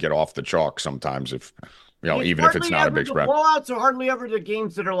chalk, you can get off the chalk sometimes if, you know, even if it's not a big spread. Blowouts are hardly ever the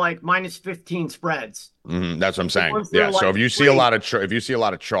games that are like -15 spreads. That's what I'm saying. Yeah. So if you see a lot of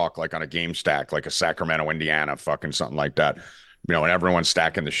chalk, like on a game stack, like a Sacramento, Indiana, fucking something like that, you know, and everyone's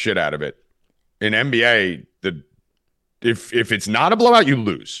stacking the shit out of it. In NBA, if it's not a blowout, you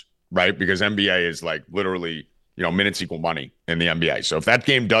lose, right? Because NBA is like literally, you know, minutes equal money in the NBA. So if that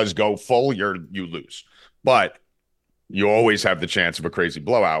game does go full, you lose. But you always have the chance of a crazy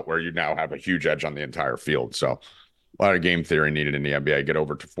blowout where you now have a huge edge on the entire field. So a lot of game theory needed in the NBA. Get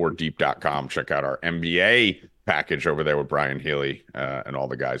over to 4deep.com. Check out our NBA package over there with Brian Healy and all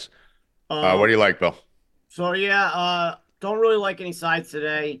the guys. What do you like, Bill? So, don't really like any sides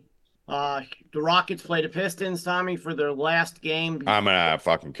today. The Rockets play the Pistons, Tommy, for their last game. I'm going to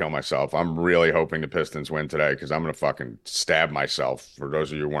fucking kill myself. I'm really hoping the Pistons win today because I'm going to fucking stab myself. For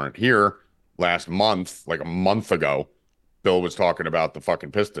those of you who weren't here last month, like a month ago, Bill was talking about the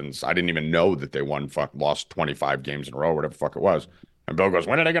fucking Pistons. I didn't even know that they lost 25 games in a row, whatever the fuck it was. And Bill goes,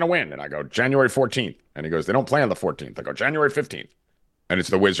 when are they going to win? And I go, January 14th. And he goes, they don't play on the 14th. I go, January 15th. And it's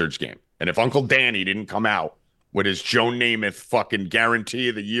the Wizards game. And if Uncle Danny didn't come out with his Joe Namath fucking guarantee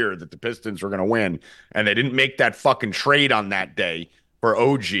of the year that the Pistons were going to win, and they didn't make that fucking trade on that day for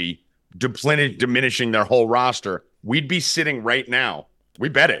OG, diminishing their whole roster, we'd be sitting right now. We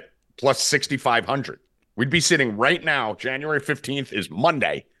bet it, plus 6,500. We'd be sitting right now, January 15th is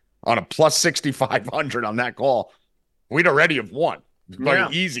Monday, on a plus 6,500 on that call. We'd already have won.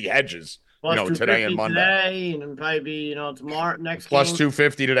 Like easy hedges. today and Monday. Today, and then probably be, tomorrow, next Plus game.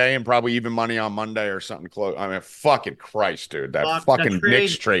 250 today, and probably even money on Monday or something close. I mean, fucking Christ, dude. That fucking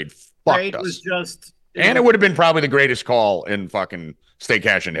Knicks trade fucked us. Was just, and it would have been probably the greatest call in fucking Stay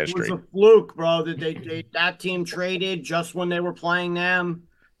Cashin history. It was a fluke, bro. That team traded just when they were playing them.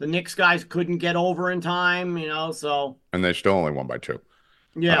 The Knicks guys couldn't get over in time, so. And they still only won by 2.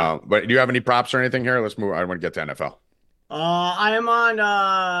 Yeah. But do you have any props or anything here? Let's move. I want to get to NFL. I am on.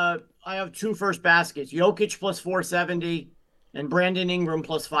 I have 2 first baskets: Jokic plus 470, and Brandon Ingram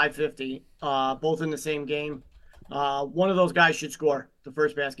plus 550. Both in the same game. One of those guys should score the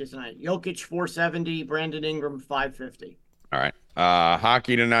first basket tonight. Jokic 470, Brandon Ingram 550. All right.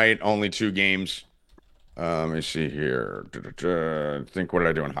 Hockey tonight. Only 2 games. Let me see here. Think, what did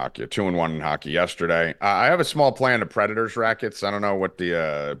I do in hockey? 2-1 in hockey yesterday. I have a small play on the Predators rackets. I don't know what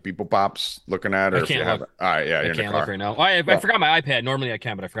the People Pop's looking at. Or I can't look. All right, yeah, I can't look right now. I forgot my iPad. Normally I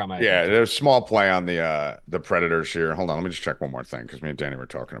can, but I forgot my iPad. Yeah, there's a small play on the Predators here. Hold on, let me just check one more thing because me and Danny were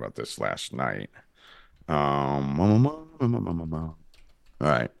talking about this last night. All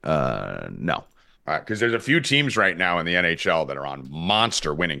right, no. All right, because there's a few teams right now in the NHL that are on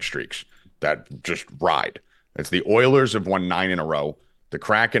monster winning streaks that just ride. It's the Oilers have won 9 in a row. The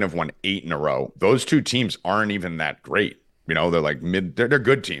Kraken have won 8 in a row. Those 2 teams aren't even that great. They're like they're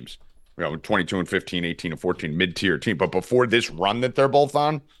good teams. 22 and 15, 18 and 14, mid-tier team. But before this run that they're both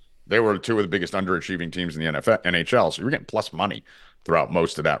on, they were 2 of the biggest underachieving teams in the NHL. So you're getting plus money throughout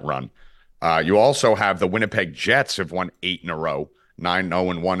most of that run. You also have the Winnipeg Jets have won 8 in a row,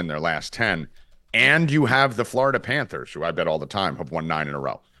 9-0-1 in their last 10. And you have the Florida Panthers, who I bet all the time have won 9 in a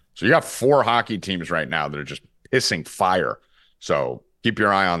row. So you got 4 hockey teams right now that are just pissing fire. So keep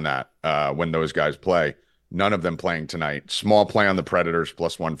your eye on that when those guys play. None of them playing tonight. Small play on the Predators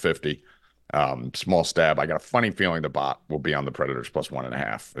plus 150. Small stab. I got a funny feeling the bot will be on the Predators plus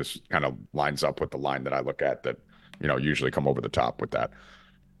 1.5. This kind of lines up with the line that I look at that, usually come over the top with that.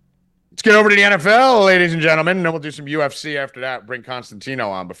 Let's get over to the NFL, ladies and gentlemen, and then we'll do some UFC after that. Bring Constantino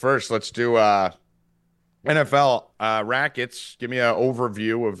on. But first, let's do NFL rackets. Give me an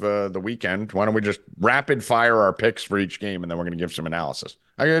overview of the weekend. Why don't we just rapid fire our picks for each game, and then we're going to give some analysis.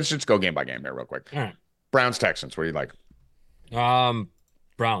 Let's just go game by game here real quick. All right. Browns, Texans. What do you like?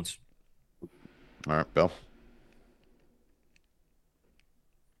 Browns. All right, Bill.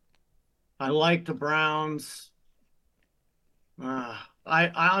 I like the Browns.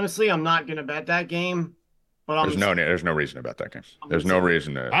 I honestly, I'm not going to bet that game. But there's no reason to bet that game. There's no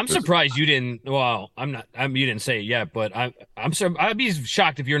reason to. I'm surprised you didn't. Well, I'm not. You didn't say it yet, but I'd be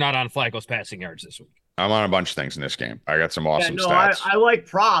shocked if you're not on Flacco's passing yards this week. I'm on a bunch of things in this game. I got some awesome stats. I like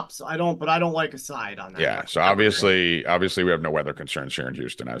props. I don't like a side on that. Yeah. So obviously we have no weather concerns here in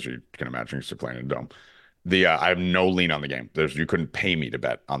Houston, as you can imagine. You're playing in a dome. I have no lean on the game. You couldn't pay me to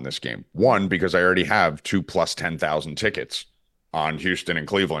bet on this game. One, because I already have 2 plus 10,000 tickets on Houston and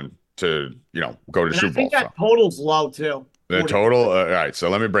Cleveland to, go to Super Bowl. I think that total's low too. The total. All right. So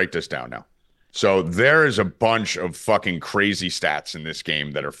let me break this down now. So there is a bunch of fucking crazy stats in this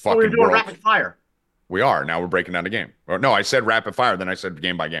game that are fucking. We're doing rapid fire. We are. Now we're breaking down the game. Or no, I said rapid fire. Then I said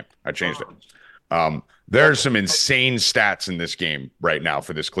game by game. I changed it. There's some insane stats in this game right now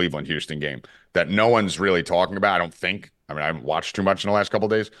for this Cleveland-Houston game that no one's really talking about, I don't think. I mean, I haven't watched too much in the last couple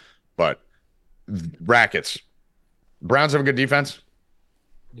of days. But brackets. Browns have a good defense?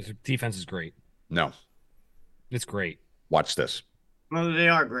 This defense is great. No. It's great. Watch this. No, they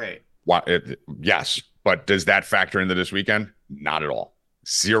are great. Yes. But does that factor into this weekend? Not at all.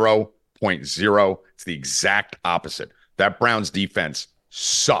 0.0. It's the exact opposite. That Browns defense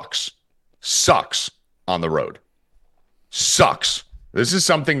sucks on the road. Sucks. This is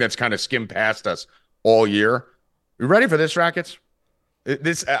something that's kind of skimmed past us all year. You ready for this, Rackets?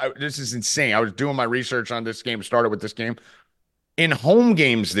 This is insane. I was doing my research on this game, started with this game. In home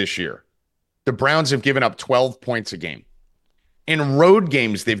games this year, the Browns have given up 12 points a game. In road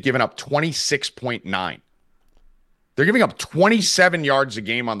games, they've given up 26.9. They're giving up 27 yards a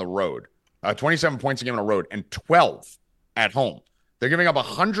game on the road, 27 points a game on the road, and 12 at home. They're giving up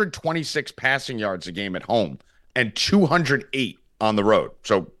 126 passing yards a game at home and 208 on the road.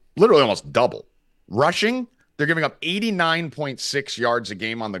 So literally almost double. Rushing, they're giving up 89.6 yards a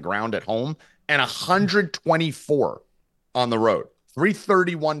game on the ground at home and 124 on the road.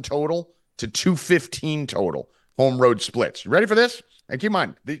 331 total to 215 total home road splits. You ready for this? And keep in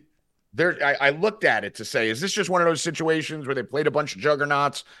mind, I looked at it to say, is this just one of those situations where they played a bunch of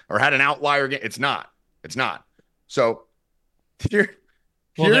juggernauts or had an outlier game? It's not. So the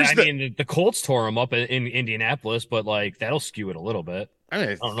Colts tore them up in Indianapolis, but like that'll skew it a little bit.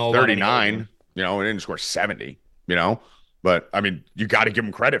 I don't know. 39, it didn't score 70, But I mean, you got to give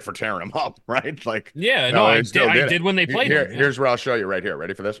them credit for tearing them up, right? Like, yeah, no, I did when they played them. Yeah. Here's where I'll show you right here.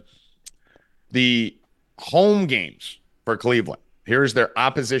 Ready for this? The home games for Cleveland. Here's their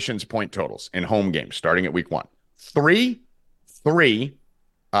opposition's point totals in home games starting at week 1. 3,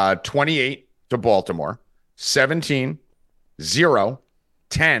 28 to Baltimore, 17, 0,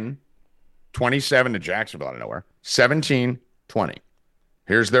 10, 27 to Jacksonville out of nowhere, 17, 20.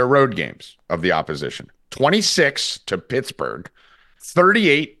 Here's their road games of the opposition. 26 to Pittsburgh,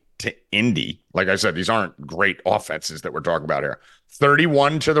 38 to Indy. Like I said, these aren't great offenses that we're talking about here.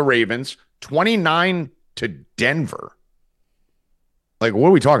 31 to the Ravens, 29 to Denver. Like, what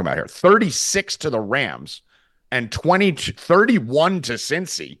are we talking about here? 36 to the Rams and 31 to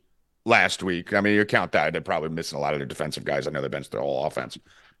Cincy last week. I mean, you count that, they're probably missing a lot of their defensive guys. I know they benched their whole offense.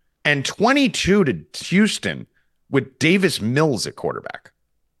 And 22 to Houston with Davis Mills at quarterback.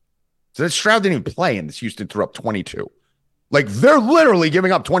 So that Stroud didn't even play, and this Houston threw up 22. Like, they're literally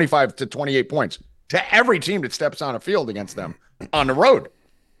giving up 25 to 28 points to every team that steps on a field against them on the road.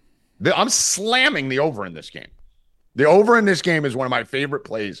 I'm slamming the over in this game. The over in this game is one of my favorite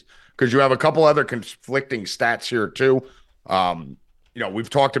plays because you have a couple other conflicting stats here too. We've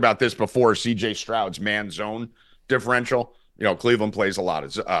talked about this before. CJ Stroud's man zone differential. Cleveland plays a lot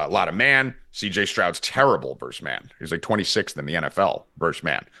of man. CJ Stroud's terrible versus man. He's like 26th in the NFL versus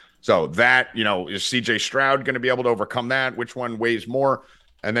man. So that, is CJ Stroud going to be able to overcome that? Which one weighs more?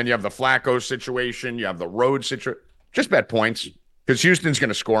 And then you have the Flacco situation. You have the road situation. Just bet points because Houston's going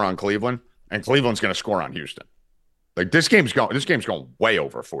to score on Cleveland and Cleveland's going to score on Houston. Like this game's going way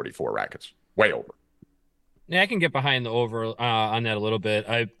over 44 rackets. Way over. Yeah, I can get behind the over on that a little bit.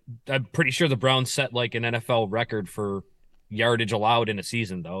 I'm pretty sure the Browns set like an NFL record for yardage allowed in a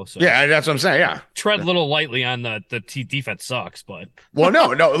season, though. So yeah, that's what I'm saying. Yeah, tread a little lightly on the defense sucks, but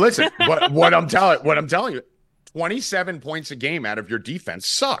no. Listen, what I'm telling you, 27 points a game out of your defense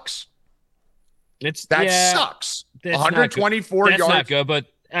sucks. Sucks. 124 yards. That's not good, but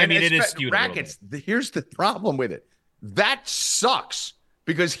I mean it is skewed. Rackets. Here's the problem with it. That sucks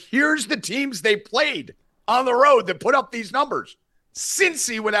because here's the teams they played on the road that put up these numbers: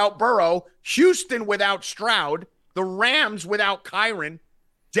 Cincy without Burrow, Houston without Stroud, the Rams without Kyron,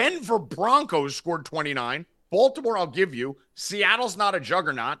 Denver Broncos scored 29. Baltimore, I'll give you. Seattle's not a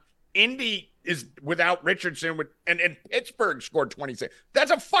juggernaut. Indy is without Richardson, and Pittsburgh scored 26. That's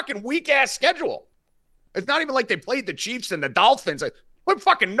a fucking weak-ass schedule. It's not even like they played the Chiefs and the Dolphins. We're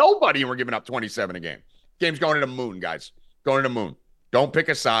fucking nobody, and we're giving up 27 a game. Game's going to the moon, guys. Going to the moon. Don't pick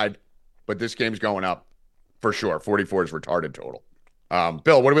a side, but this game's going up for sure. 44 is retarded total.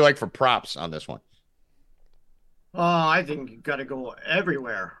 Bill, what do we like for props on this one? I think you've got to go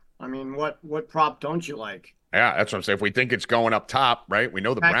everywhere. I mean, what prop don't you like? Yeah, that's what I'm saying. If we think it's going up top, right? We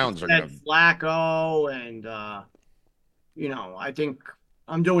know the Browns are going to Flacco, and I think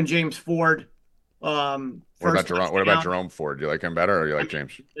I'm doing James Ford. What about Jerome Ford? Do you like him better, or do you like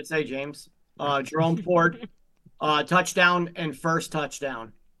James? Let's say James. Jerome Ford, touchdown and first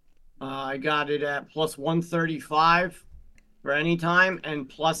touchdown. I got it at plus 135 for any time and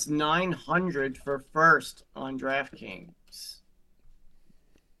plus 900 for first on DraftKings.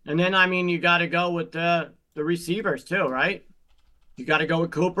 And then, I mean, you got to go with the receivers too, right? You got to go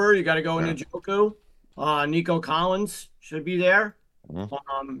with Cooper. You got to go with Njoku. Nico Collins should be there.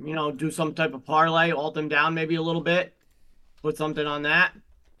 Mm-hmm. Do some type of parlay, alt them down maybe a little bit. Put something on that.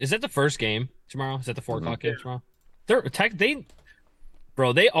 Is that the first game tomorrow? Is that the 4 o'clock game tomorrow?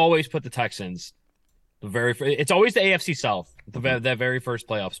 They always put the Texans it's always the AFC South, that very first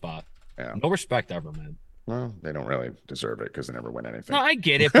playoff spot. Yeah. No respect ever, man. Well, they don't really deserve it because they never win anything. No, I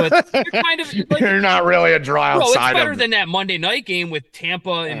get it, but you're kind of like, you're not really a draw outside. It's better than that Monday night game with Tampa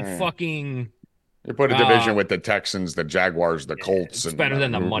and fucking. You put a division with the Texans, the Jaguars, the Colts. It's better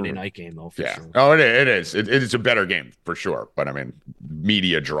than the Monday night game, though. For sure. Oh, it is. It is a better game for sure. But I mean,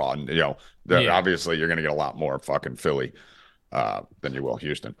 media draw, and obviously you're going to get a lot more fucking Philly than you will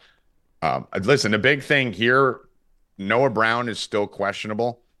Houston. Listen, the big thing here, Noah Brown is still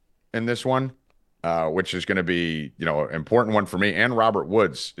questionable in this one, which is going to be, an important one for me. And Robert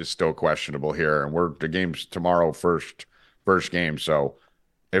Woods is still questionable here. And the game's tomorrow, first game. So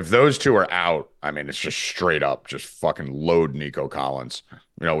if those two are out, I mean, it's just straight up, just fucking load Nico Collins.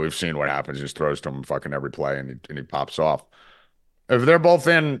 We've seen what happens. He just throws to him fucking every play and he pops off. If they're both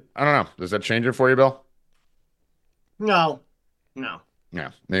in, I don't know. Does that change it for you, Bill? No.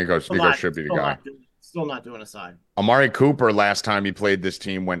 Yeah, Nico should be the guy. Still not doing a side. Amari Cooper, last time he played this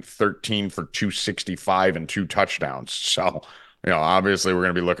team, went 13 for 265 and 2 touchdowns. So, obviously we're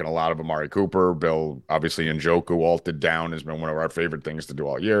going to be looking a lot of Amari Cooper. Bill, obviously Njoku alted down has been one of our favorite things to do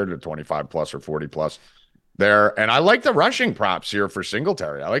all year, to 25 plus or 40 plus. there. And I like the rushing props here for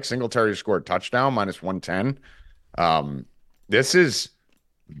Singletary. I like Singletary to score a touchdown -110. This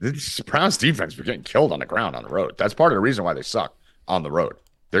Browns defense is getting killed on the ground on the road. That's part of the reason why they suck on the road.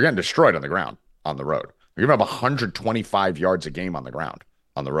 They're getting destroyed on the ground on the road. They're giving up 125 yards a game on the ground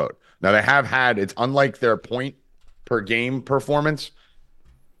on the road. Now they have had, it's unlike their point per game performance.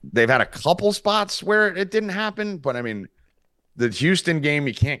 They've had a couple spots where it didn't happen, but I mean, the Houston game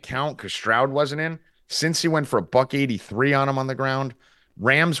you can't count because Stroud wasn't in. Cincy went for $183 on him on the ground.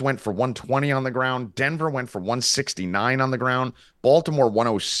 Rams went for 120 on the ground. Denver went for 169 on the ground. Baltimore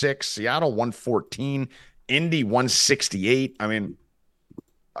 106. Seattle 114. Indy 168. I mean,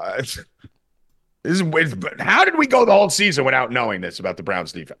 how did we go the whole season without knowing this about the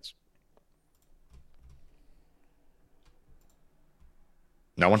Browns defense?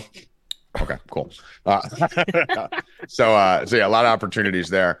 No one? Okay, cool. So yeah, a lot of opportunities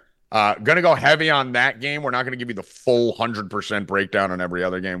there. Going to go heavy on that game. We're not going to give you the full 100% breakdown on every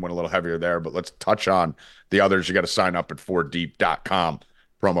other game. Went a little heavier there, but let's touch on the others. You got to sign up at 4deep.com.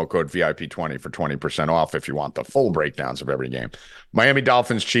 Promo code VIP20 for 20% off if you want the full breakdowns of every game. Miami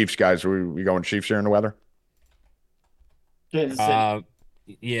Dolphins, Chiefs, guys. We going Chiefs here in the weather? Kansas City.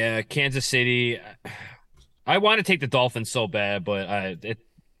 Yeah, Kansas City. I want to take the Dolphins so bad, but I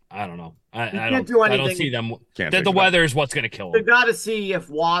don't know. I don't see them. The weather is what's going to kill them. They've got to see if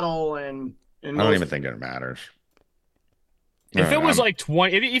Waddle and I don't even think it matters. If it was like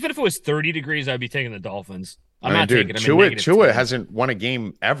 20, even if it was 30 degrees, I'd be taking the Dolphins. I'm not taking them. Tua hasn't won a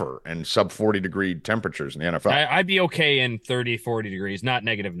game ever in sub 40 degree temperatures in the NFL. I'd be okay in 30, 40 degrees, not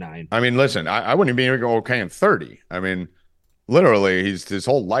 -9. I mean, listen, I wouldn't even go okay in 30. I mean, literally, his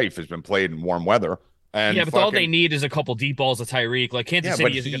whole life has been played in warm weather. And yeah, but all they need is a couple deep balls of Tyreek. Like Kansas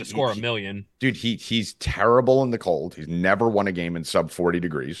City isn't going to score a million. Dude, he's terrible in the cold. He's never won a game in sub 40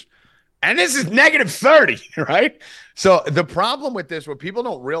 degrees. And this is -30, right? So the problem with this, what people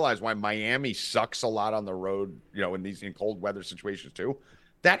don't realize why Miami sucks a lot on the road, in cold weather situations too,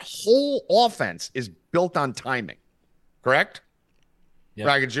 that whole offense is built on timing, correct?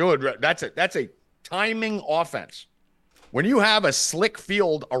 Yeah. That's a timing offense. When you have a slick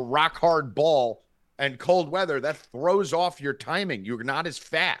field, a rock hard ball, and cold weather, that throws off your timing. You're not as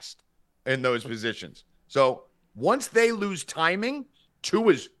fast in those positions. So once they lose timing,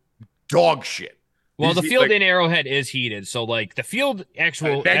 Tua is dog shit. Well, the field in Arrowhead is heated, so like the field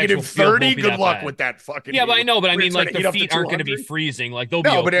 -30. Good luck with that fucking. Yeah, but I know, but I mean, like the feet aren't going to be freezing. Like they'll be.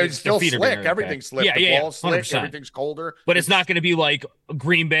 No, but it's still slick. Everything's slick. Yeah, the ball's slick. 100%. Everything's colder. But it's not going to be like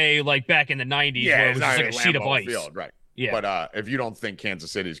Green Bay, like back in the '90s, where it was just like a sheet of ice. Field, right. Yeah. But if you don't think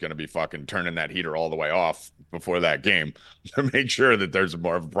Kansas City is going to be fucking turning that heater all the way off before that game, make sure that there's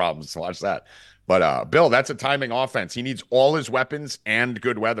more of a problem. So watch that. But Bill, that's a timing offense. He needs all his weapons and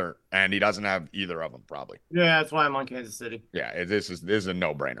good weather, and he doesn't have either of them probably. Yeah, that's why I'm on Kansas City. Yeah, this is a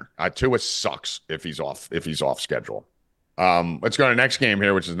no-brainer. Tua sucks if he's off schedule. Let's go to the next game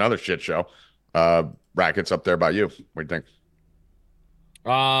here, which is another shit show. Brackets up there by you. What do you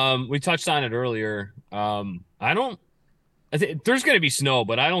think? We touched on it earlier. There's going to be snow,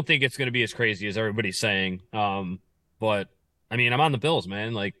 but I don't think it's going to be as crazy as everybody's saying. But I mean, I'm on the Bills,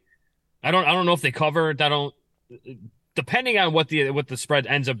 man. Like, I don't know if they cover. Depending on what the spread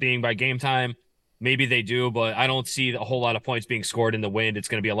ends up being by game time, maybe they do. But I don't see a whole lot of points being scored in the wind. It's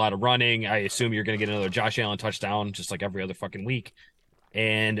going to be a lot of running. I assume you're going to get another Josh Allen touchdown, just like every other fucking week.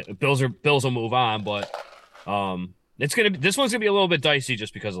 And Bills will move on, but this one's gonna be a little bit dicey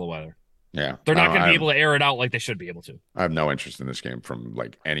just because of the weather. Yeah, they're not going to be able to air it out like they should be able to. I have no interest in this game from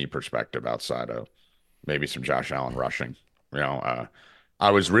like any perspective outside of maybe some Josh Allen rushing. I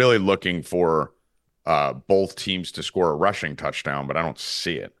was really looking for both teams to score a rushing touchdown, but I don't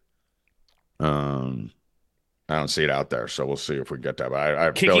see it. I don't see it out there, so we'll see if we get that.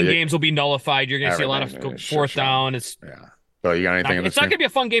 But kicking games will be nullified. You're going to see a lot of fourth down. So you got anything? It's not going to be a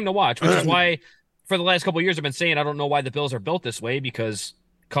fun game to watch, which is why for the last couple of years I've been saying I don't know why the Bills are built this way, because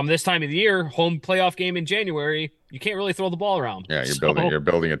come this time of the year, home playoff game in January, you can't really throw the ball around. Yeah, you're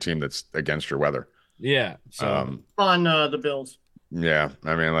building a team that's against your weather. Yeah. So on the Bills. Yeah,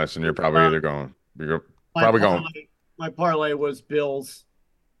 I mean, listen, you're probably going. My parlay was Bills,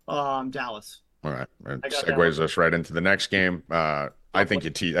 Dallas. All right, it segues us right into the next game. I think you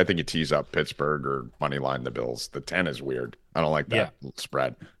tease up Pittsburgh or money line the Bills. The 10 is weird. I don't like that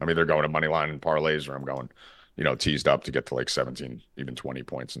spread. I'm either going to money line and parlays, or I'm going, teased up to get to like 17, even 20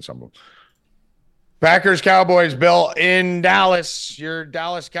 points in some of them. Packers, Cowboys, Bill in Dallas. Your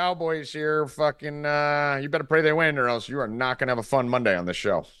Dallas Cowboys here. Fucking, you better pray they win, or else you are not going to have a fun Monday on this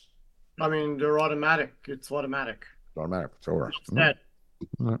show. I mean, they're automatic. It's automatic. It's automatic. It's over. It's dead.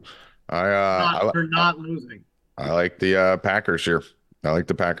 You're not losing. I like the Packers here. I like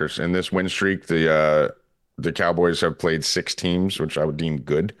the Packers in this win streak. The Cowboys have played 6 teams, which I would deem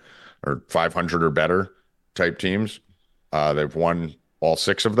good, or 500 or better type teams. They've won all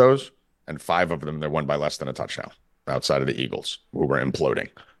 6 of those, and 5 of them they won by less than a touchdown. Outside of the Eagles, who were imploding.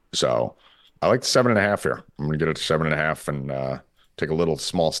 So I like the 7.5 here. I'm going to get it to 7.5 and take a little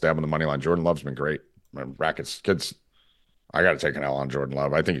small stab on the money line. Jordan Love's been great. Brackets, kids. I got to take an L on Jordan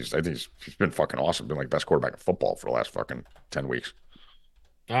Love. I think he's been fucking awesome. Been like best quarterback in football for the last fucking 10 weeks.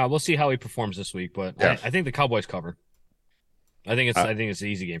 We'll see how he performs this week, but yeah. I think the Cowboys cover. I think it's an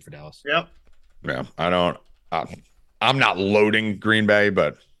easy game for Dallas. Yep. Yeah, I'm not loading Green Bay,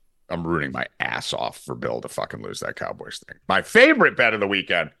 but I'm rooting my ass off for Bill to fucking lose that Cowboys thing. My favorite bet of the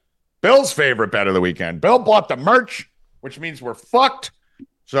weekend. Bill's favorite bet of the weekend. Bill bought the merch, which means we're fucked.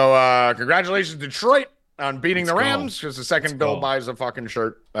 So congratulations, Detroit, on beating the Rams, because the second Bill buys a fucking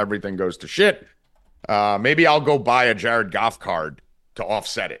shirt, everything goes to shit. Maybe I'll go buy a Jared Goff card to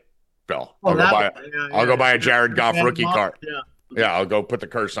offset it, Bill. I'll go buy a Jared Goff rookie card. Yeah, I'll go put the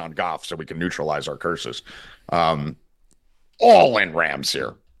curse on Goff so we can neutralize our curses. All in Rams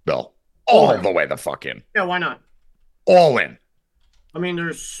here, Bill. All the way the fuck in. Yeah, why not? All in. I mean,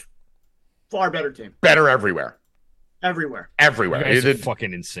 there's far better team. Better everywhere. Everywhere. It's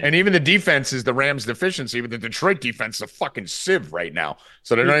fucking insane. And even the defense is the Rams' deficiency, but the Detroit defense is a fucking sieve right now.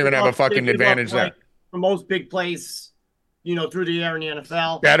 So they don't even have a fucking advantage there. The most big plays, through the air in the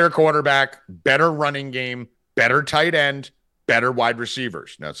NFL. Better quarterback, better running game, better tight end, better wide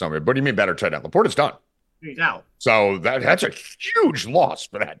receivers. Now, what do you mean better tight end? Laporta's done. He's out. So that's a huge loss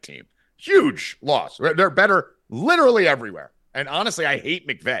for that team. Huge loss. They're better literally everywhere. And honestly, I hate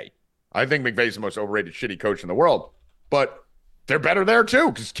McVay. I think McVay's the most overrated shitty coach in the world. But they're better there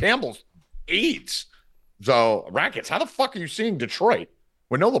too, because Campbell's AIDS. So, Rackets, how the fuck are you seeing Detroit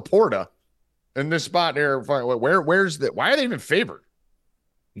with no Laporta in this spot here? Where's the? Why are they even favored?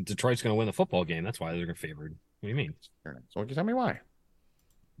 Detroit's going to win the football game. That's why they're favored. What do you mean? So, can you tell me why?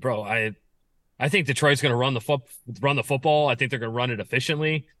 Bro, I think Detroit's going to run the football. I think they're going to run it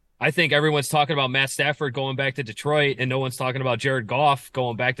efficiently. I think everyone's talking about Matt Stafford going back to Detroit, and no one's talking about Jared Goff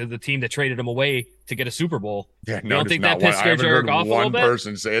going back to the team that traded him away to get a Super Bowl. Yeah, you don't think that pissed Jared Goff a little bit? One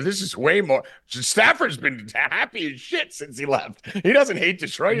person say this is way more. Stafford's been happy as shit since he left. He doesn't hate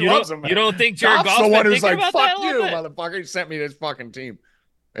Detroit. He loves them. You don't think Jared Goff's the one who's like, fuck you, motherfucker? He sent me this fucking team.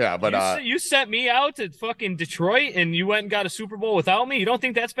 Yeah, but you sent me out to fucking Detroit and you went and got a Super Bowl without me. You don't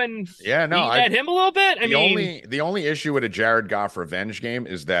think that's been at him a little bit? The only issue with a Jared Goff revenge game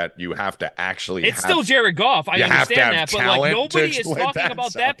is that you have to actually. It's still Jared Goff. I understand that, but like nobody is talking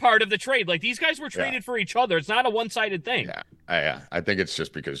about that part of the trade. Like these guys were traded for each other. It's not a one-sided thing. Yeah, I think it's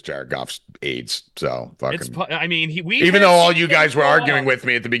just because Jared Goff's AIDS. So fucking. Even though all you guys were arguing with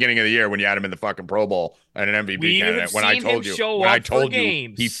me at the beginning of the year when you had him in the fucking Pro Bowl and an MVP candidate, when I told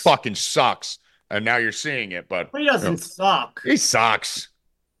you he fucking sucks, and now you're seeing it. But he doesn't suck. He sucks.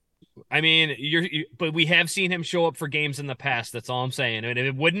 I mean, but we have seen him show up for games in the past. That's all I'm saying. And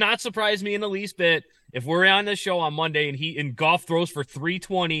it would not surprise me in the least bit if we're on the show on Monday and Goff throws for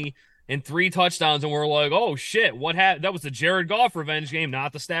 320 and 3 touchdowns, and we're like, oh shit, what happened? That was the Jared Goff revenge game,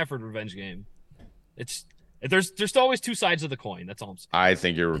 not the Stafford revenge game. There's always 2 sides of the coin. That's all I'm saying. I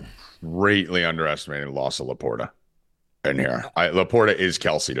think you're greatly underestimating the loss of Laporta in here. Laporta is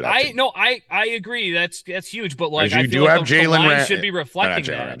Kelsey to that team. I agree. That's huge. But like, I feel like the line should be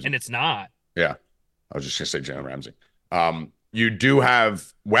reflecting that, and it's not. Yeah, I was just gonna say Jalen Ramsey. You do have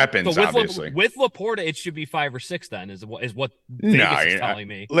weapons, obviously. With Laporta, it should be 5 or 6. Then is what Vegas is telling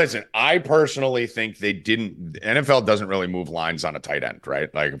me. Listen, I personally think they didn't. NFL doesn't really move lines on a tight end,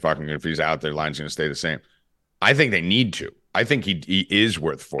 right? Like fucking if he's out there, line's gonna stay the same. I think they need to. I think he is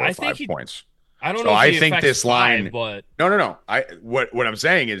worth 4 or 5 points. I don't know. I think this line. 5, but no. What I'm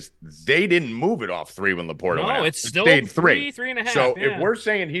saying is they didn't move it off 3 when Laporta went out. No, it's still stayed 3.5. So if we're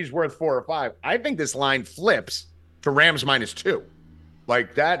saying he's worth 4 or 5, I think this line flips to Rams -2.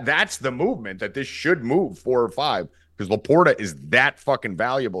 Like that's the movement that this should move 4 or 5 because Laporta is that fucking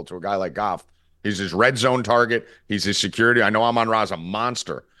valuable to a guy like Goff. He's his red zone target. He's his security. I know Amon-Ra's a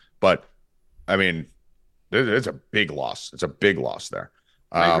monster, but I mean, it's a big loss. It's a big loss there.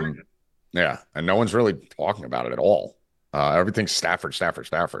 Yeah, and no one's really talking about it at all. Everything's Stafford.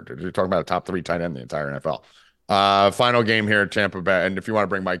 You're talking about a top 3 tight end in the entire NFL. Final game here at Tampa Bay. And if you want to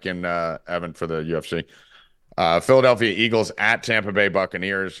bring Mike in, Evan, for the UFC. Philadelphia Eagles at Tampa Bay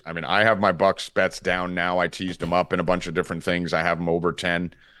Buccaneers. I mean, I have my Bucks bets down now. I teased them up in a bunch of different things. I have them over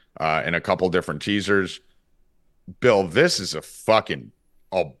 10 in a couple different teasers. Bill, this is a fucking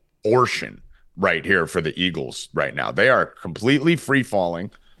abortion right here for the Eagles right now. They are completely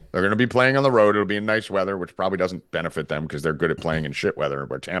free-falling. They're going to be playing on the road. It'll be in nice weather, which probably doesn't benefit them because they're good at playing in shit weather,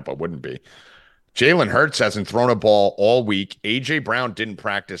 where Tampa wouldn't be. Jalen Hurts hasn't thrown a ball all week. A.J. Brown didn't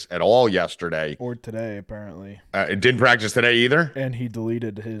practice at all yesterday. Or today, apparently. It didn't practice today either? And he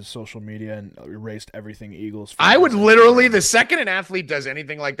deleted his social media and erased everything Eagles. I would literally, the second an athlete does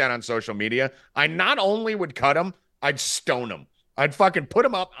anything like that on social media, I not only would cut him, I'd stone him. I'd fucking put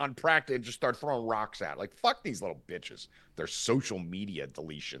him up on practice and just start throwing rocks at. Like, fuck these little bitches. They're social media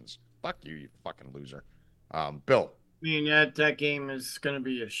deletions. Fuck you, you fucking loser. Bill. I mean, that game is going to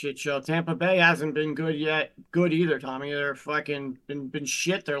be a shit show. Tampa Bay hasn't been good either, Tommy. They're fucking been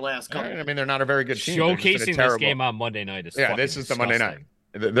shit their last couple. I mean, they're not a very good team. Showcasing this game on Monday night is this is disgusting. the Monday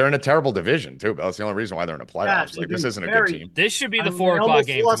night. They're in a terrible division, too, Bill. That's the only reason why they're in the playoffs. Yeah, like, this isn't a good team. This should be the 4 o'clock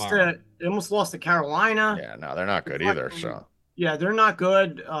game tomorrow. They almost lost to Carolina. Yeah, no, they're not good either. So yeah, they're not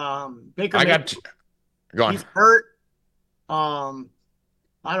good. Baker go on. He's hurt. I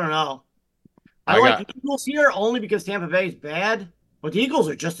don't know. I like the Eagles here only because Tampa Bay is bad, but the Eagles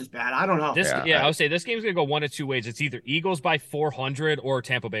are just as bad. I don't know. I would say this game's going to go one of two ways. It's either Eagles by 400 or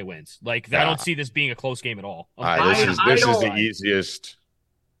Tampa Bay wins. Like, I don't see this being a close game at all. This is the easiest.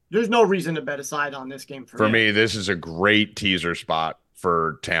 There's no reason to bet aside on this game for me. This is a great teaser spot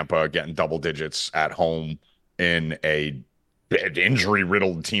for Tampa getting double digits at home in a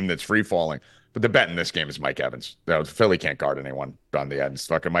injury-riddled team that's free-falling. But the bet in this game is Mike Evans. Philly can't guard anyone on the end.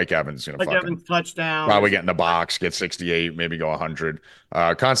 Fucking Mike Evans is going to Evans touchdown. Probably get in the box, get 68, maybe go 100.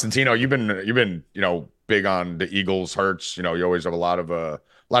 Constantino, you've been big on the Eagles. Hurts. You always have a lot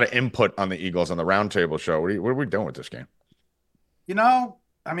of input on the Eagles on the roundtable show. What are we doing with this game?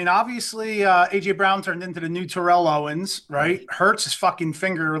 I mean, obviously, A.J. Brown turned into the new Terrell Owens, right? Hurts his fucking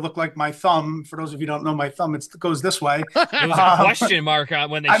finger looked like my thumb. For those of you who don't know my thumb, it goes this way. It was a question mark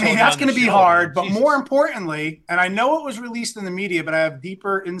on when they. I mean, that's going to be hard. But more importantly, and I know it was released in the media, but I have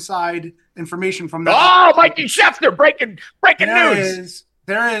deeper inside information from that. Oh, Mikey Schefter, breaking news.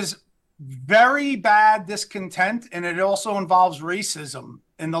 There is very bad discontent, and it also involves racism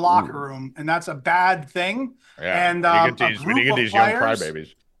in the locker room, and that's a bad thing. Yeah, and a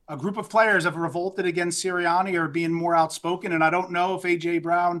group of players have revolted against Sirianni or being more outspoken, and I don't know if A.J.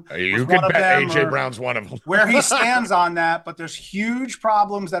 Brown you could bet A.J. Brown's one of them. where he stands on that, but there's huge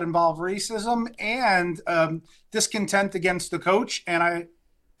problems that involve racism and discontent against the coach, and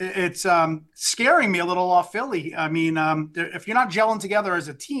it's scaring me a little off Philly. I mean, if you're not gelling together as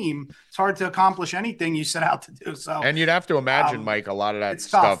a team, it's hard to accomplish anything you set out to do. So, and you'd have to imagine, Mike, a lot of that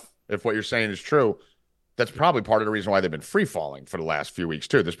stuff, if what you're saying is true, that's probably part of the reason why they've been free falling for the last few weeks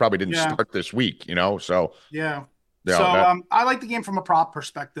too. This probably didn't start this week, So I like the game from a prop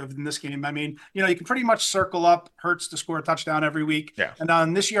perspective in this game. I mean, you can pretty much circle up Hurts to score a touchdown every week. Yeah.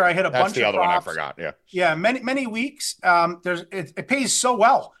 And this year I hit a bunch of props. That's the other one I forgot. Yeah. Yeah. Many weeks. It pays so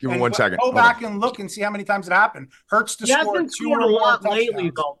well. Give me 1 second. Go back and look and see how many times it happened. Hurts to score 2 or more touchdowns.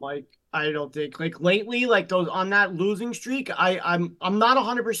 Lately, though, Mike. I don't think lately, those on that losing streak. I'm not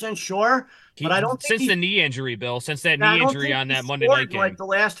 100% sure, but I don't think since the knee injury, Bill. Since that knee injury on that Monday night game, like the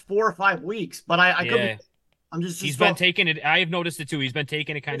last 4 or 5 weeks. But I could be. I'm just. He's been taking it. I have noticed it too. He's been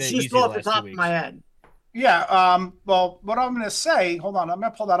taking it kind of easy the last 2 weeks. Just off the top of my head. Yeah. Well, what I'm going to say. Hold on. I'm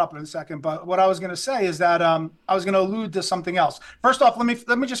going to pull that up in a second. But what I was going to say is that I was going to allude to something else. First off, let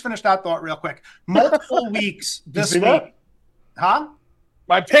me just finish that thought real quick. Multiple weeks this week. Huh?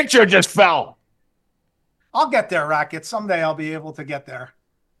 My picture just fell. I'll get there, Racket. Someday I'll be able to get there.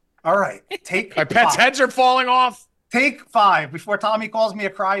 All right. My pet's heads are falling off. Take 5 before Tommy calls me a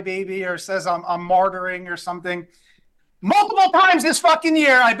crybaby or says I'm martyring or something. Multiple times this fucking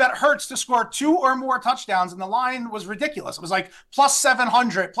year, I bet Hurts to score 2 or more touchdowns, and the line was ridiculous. It was like plus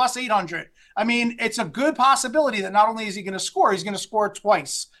 700, plus 800. I mean, it's a good possibility that not only is he going to score, he's going to score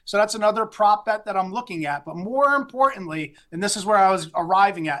twice. So that's another prop bet that I'm looking at. But more importantly, and this is where I was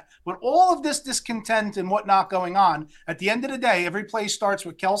arriving at, with all of this discontent and whatnot going on, at the end of the day, every play starts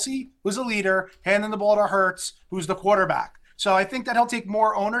with Kelsey, who's a leader, handing the ball to Hurts, who's the quarterback. So I think that he'll take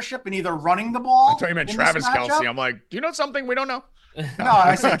more ownership in either running the ball. I thought you meant Travis Kelce. I'm like, do you know something we don't know? No,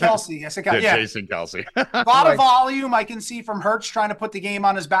 I said Kelsey. Yeah. Jason Kelsey. A lot of volume I can see from Hurts trying to put the game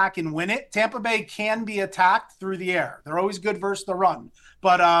on his back and win it. Tampa Bay can be attacked through the air. They're always good versus the run.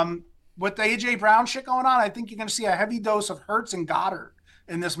 But with the A.J. Brown shit going on, I think you're going to see a heavy dose of Hurts and Goddard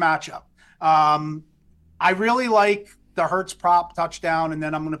in this matchup. I really like the Hurts prop touchdown, and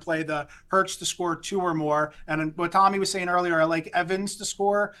then I'm going to play the Hurts to score 2 or more. And what Tommy was saying earlier, I like Evans to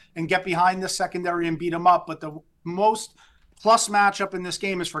score and get behind the secondary and beat him up. But the most plus matchup in this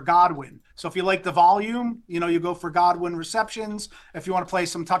game is for Godwin. So if you like the volume, you go for Godwin receptions. If you want to play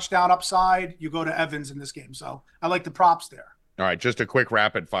some touchdown upside, you go to Evans in this game. So I like the props there. All right, just a quick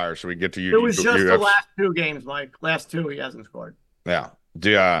rapid fire so we get to you. It was just the last 2 games, Mike. Last 2 he hasn't scored.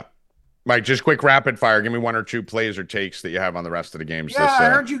 Yeah. Mike, just quick rapid fire. Give me 1 or 2 plays or takes that you have on the rest of the games. Yeah, I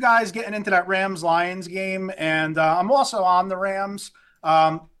heard you guys getting into that Rams-Lions game, and I'm also on the Rams.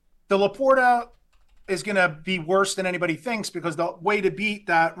 The Laporta is going to be worse than anybody thinks because the way to beat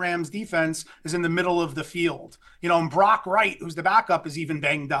that Rams defense is in the middle of the field. And Brock Wright, who's the backup, is even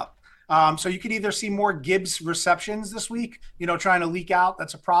banged up. So you could either see more Gibbs receptions this week, trying to leak out.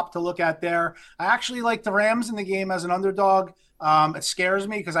 That's a prop to look at there. I actually like the Rams in the game as an underdog. It scares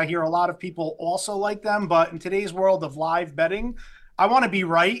me because I hear a lot of people also like them. But in today's world of live betting, I want to be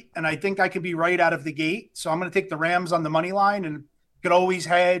right. And I think I could be right out of the gate. So I'm going to take the Rams on the money line and could always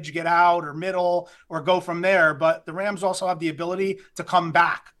hedge, get out or middle or go from there. But the Rams also have the ability to come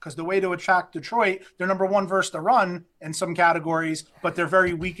back because the way to attack Detroit, they're number 1 versus the run in some categories, but they're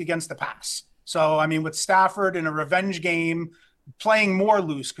very weak against the pass. So, with Stafford in a revenge game, playing more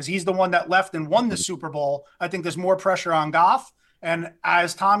loose because he's the one that left and won the Super Bowl, I think there's more pressure on Goff. And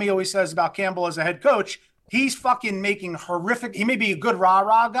as Tommy always says about Campbell as a head coach, he's fucking making horrific. He may be a good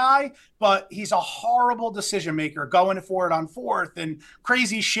rah-rah guy, but he's a horrible decision maker going for it on 4th and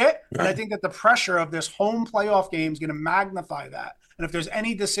crazy shit. And I think that the pressure of this home playoff game is going to magnify that. And if there's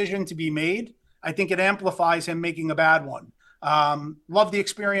any decision to be made, I think it amplifies him making a bad one. Love the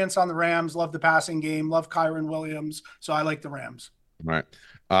experience on the Rams. Love the passing game. Love Kyron Williams. So I like the Rams. Right.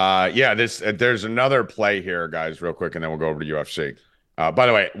 There's another play here, guys, real quick, and then we'll go over to UFC. By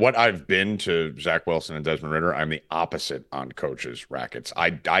the way, what I've been to Zach Wilson and Desmond Ridder, I'm the opposite on coaches' rackets.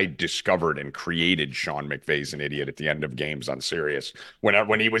 I discovered and created Sean McVay's an idiot at the end of games on Sirius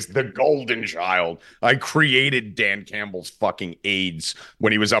when he was the golden child. I created Dan Campbell's fucking aides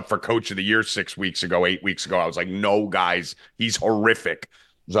when he was up for Coach of the Year 8 weeks ago. I was like, no, guys, he's horrific.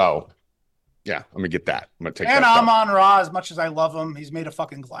 So, yeah, let me get that. I'm gonna take and that. And Amon Ra, as much as I love him, he's made of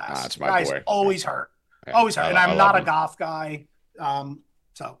fucking glass. That's my boy. Always hurt. Always hurt. And I'm not a Goff guy.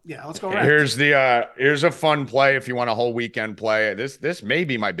 So yeah, let's go. Here's a fun play if you want a whole weekend play. This may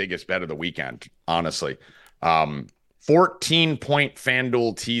be my biggest bet of the weekend, honestly. 14-point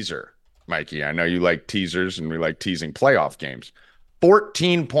FanDuel teaser, Mikey. I know you like teasers and we like teasing playoff games.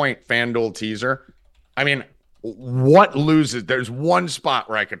 14-point FanDuel teaser. What loses? There's one spot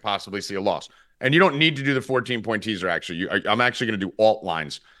where I could possibly see a loss, and you don't need to do the 14-point teaser. Actually, I'm actually going to do alt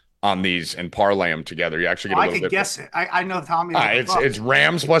lines on these and parlay them together. You actually get a little bit. I could guess it. I know Tommy. It's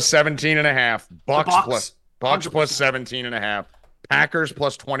Rams plus 17.5, Bucks plus 17.5, Packers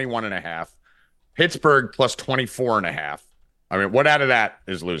plus 21.5, Pittsburgh plus 24.5. What out of that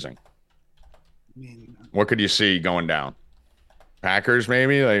is losing? What could you see going down? Packers,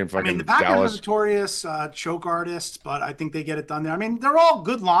 maybe? The Packers are notorious choke artists, but I think they get it done there. They're all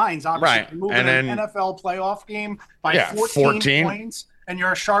good lines, obviously. Right. Moving an NFL playoff game by 14 points. And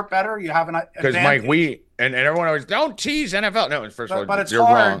you're a sharp bettor. You have an because Mike, and everyone always don't tease NFL. No, first of all, but it's you're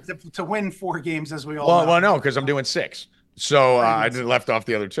hard wrong. to win 4 games as we all know. Well, no, because I'm doing 6, so I just left off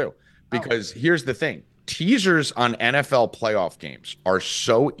the other 2. Because here's the thing: teasers on NFL playoff games are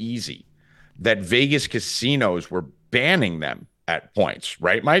so easy that Vegas casinos were banning them at points,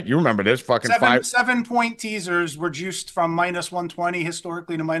 right, Mike? You remember this fucking 7-point teasers were juiced from -120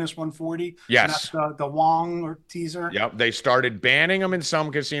 historically to -140. Yes, that's the Wong or teaser. Yep, they started banning them in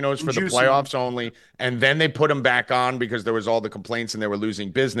some casinos for the playoffs only, and then they put them back on because there was all the complaints and they were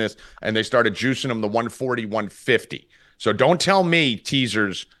losing business, and they started juicing them to 140, 150. So don't tell me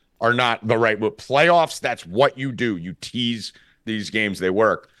teasers are not the right with playoffs. That's what you do. You tease these games; they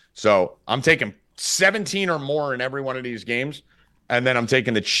work. So I'm taking 17 or more in every one of these games. And then I'm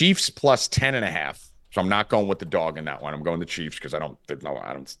taking the Chiefs plus 10.5. So I'm not going with the dog in that one. I'm going the Chiefs because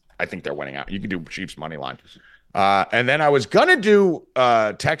I think they're winning out. You can do Chiefs money line. And then I was gonna do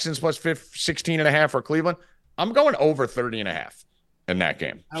Texans plus 16.5 for Cleveland. I'm going over 30.5 in that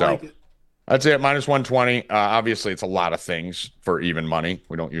game. I like it. That's it. -120. Obviously, it's a lot of things for even money.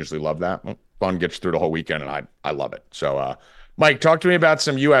 We don't usually love that. Fun gets through the whole weekend, and I love it. So Mike, talk to me about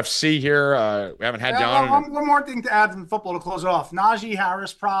some UFC here. We haven't had down. One more thing to add in football to close it off. Najee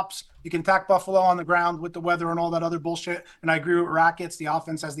Harris props. You can attack Buffalo on the ground with the weather and all that other bullshit. And I agree with Rackets. The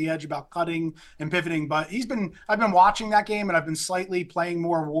offense has the edge about cutting and pivoting. But I've been watching that game, and I've been slightly playing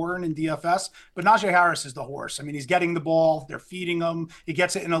more Warren in DFS. But Najee Harris is the horse. He's getting the ball. They're feeding him. He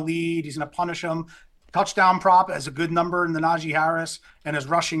gets it in a lead. He's going to punish him. Touchdown prop as a good number in the Najee Harris and his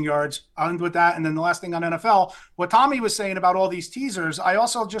rushing yards. I'll end with that. And then the last thing on NFL, what Tommy was saying about all these teasers, I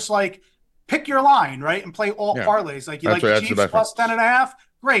also just pick your line, right? And play all parlays. You like the Chiefs plus 10.5?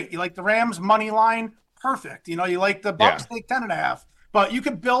 Great. You like the Rams money line? Perfect. You like the Bucks take 10.5. But you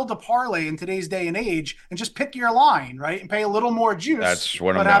could build a parlay in today's day and age and just pick your line, right? And pay a little more juice. That's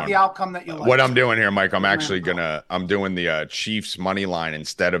what but I'm have doing. the outcome that you like. What I'm doing here, Mike, I'm doing the Chiefs money line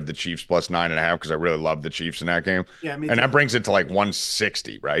instead of the Chiefs plus 9.5 because I really love the Chiefs in that game. Yeah, me and too. that brings it to like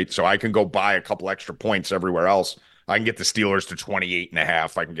 160, right? So I can go buy a couple extra points everywhere else. I can get the Steelers to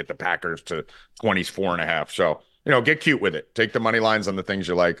 28.5. I can get the Packers to 24.5. So, get cute with it. Take the money lines on the things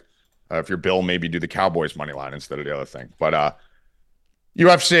you like. If you're Bill, maybe do the Cowboys money line instead of the other thing. But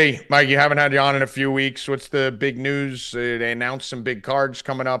UFC, Mike, you haven't had you on in a few weeks. What's the big news? They announced some big cards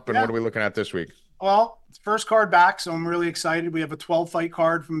coming up, and what are we looking at this week? Well, it's first card back, so I'm really excited. We have a 12-fight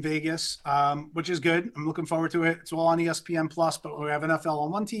card from Vegas, which is good. I'm looking forward to it. It's all on ESPN Plus, but we have NFL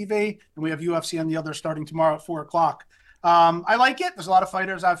on one TV, and we have UFC on the other starting tomorrow at 4 o'clock. I like it. There's a lot of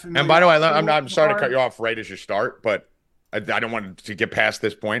fighters I've familiar. And by the way, I'm sorry to cut you off right as you start, but I don't want to get past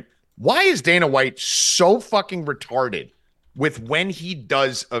this point. Why is Dana White so fucking retarded with when he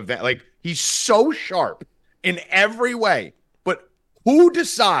does event? Like, he's so sharp in every way, but who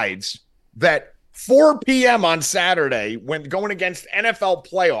decides that 4 p.m. on Saturday when going against NFL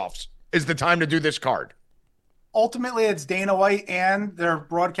playoffs is the time to do this card? Ultimately, it's Dana White and their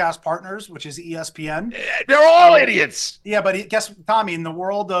broadcast partners, which is ESPN. They're all idiots. Yeah, but guess, Tommy, in the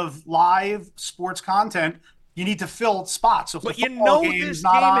world of live sports content, you need to fill spots. So if the football game is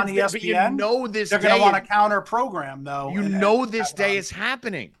not on ESPN, they're going to want to counter program, though. This day is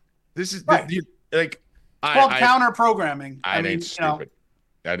happening. This is right. It's called counter programming. I mean, it's stupid.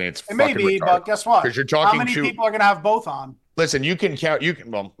 I mean, it's it may be, retarded. but guess what? Because you're talking how many people are going to have both on? Listen,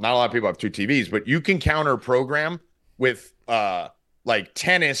 well, not a lot of people have two TVs, but you can counter program with like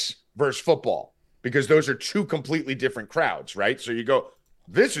tennis versus football because those are two completely different crowds, right? So you go,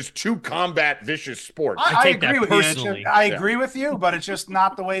 this is two combat vicious sports. I agree with you. I agree with you, but it's just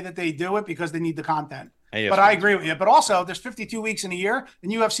not the way that they do it because they need the content. But I agree with you. But also, there's 52 weeks in a year,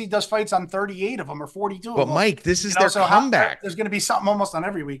 and UFC does fights on 38 of them or 42 of them. But, Mike, this is their comeback. There's going to be something almost on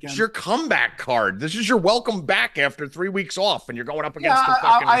every weekend. It's your comeback card. This is your welcome back after 3 weeks off, and you're going up against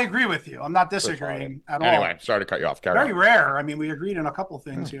I agree with you. I'm not disagreeing at all. Anyway, sorry to cut you off. Very rare. I mean, we agreed on a couple of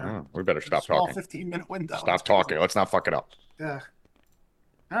things here. We better stop talking. 15-minute window. Stop talking. Let's not fuck it up. Yeah.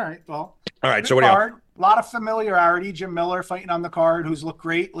 All right. Well. All right. So what do you have? A lot of familiarity. Jim Miller fighting on the card, who's looked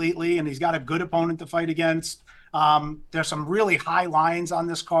great lately, and he's got a good opponent to fight against. There's some really high lines on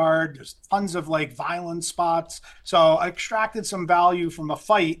this card. There's tons of like violent spots. So I extracted some value from a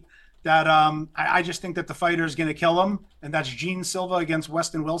fight that I just think that the fighter is going to kill him, and that's Gene Silva against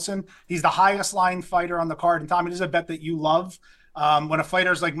Weston Wilson. He's the highest line fighter on the card, and Tommy, this is a bet that you love. When a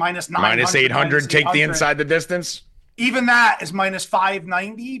fighter's like minus 800, take the inside the distance. Even that is minus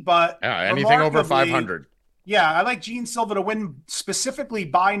 590, but anything over 500. Yeah, I like Gene Silva to win specifically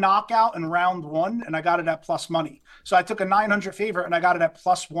by knockout in round 1, and I got it at plus money. So I took a 900 favorite, and I got it at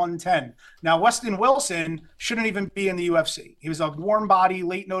plus 110. Now, Weston Wilson shouldn't even be in the UFC. He was a warm body,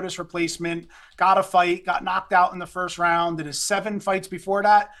 late notice replacement, got a fight, got knocked out in the first round, and his 7 fights before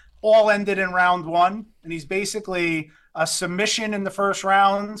that all ended in round 1, and he's basically a submission in the first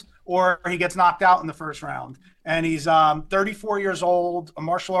round or he gets knocked out in the first round. And he's 34 years old, a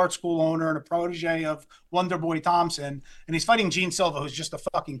martial arts school owner and a protege of Wonderboy Thompson. And he's fighting Gene Silva, who's just a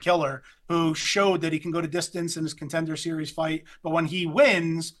fucking killer, who showed that he can go to distance in his Contender Series fight. But when he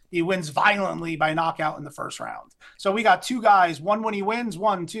wins violently by knockout in the first round. So we got 2 guys, one when he wins,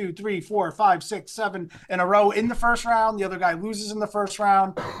 1, 2, 3, 4, 5, 6, 7 in a row in the first round. The other guy loses in the first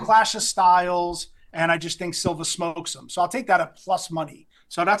round, clash of styles. And I just think Silva smokes him. So I'll take that at plus money.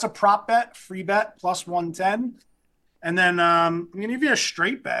 So that's a prop bet, free bet, plus 110. And then I'm going to give you a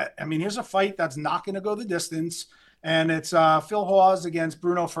straight bet. I mean, here's a fight that's not going to go the distance. And it's Phil Hawes against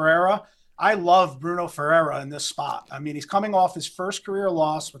Bruno Ferreira. I love Bruno Ferreira in this spot. I mean, he's coming off his first career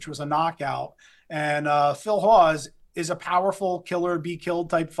loss, which was a knockout. And Phil Hawes is a powerful killer, be killed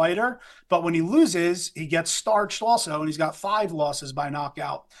type fighter. But when he loses, he gets starched also. And he's got 5 losses by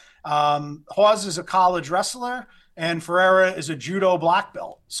knockout. Hawes is a college wrestler and Ferreira is a judo black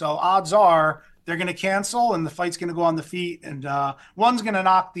belt. So odds are they're going to cancel and the fight's going to go on the feet and one's going to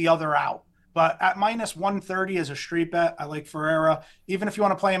knock the other out. But at minus 130 as a straight bet, I like Ferreira. Even if you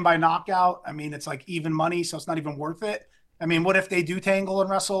want to play him by knockout, I mean, it's like even money, so it's not even worth it. I mean, what if they do tangle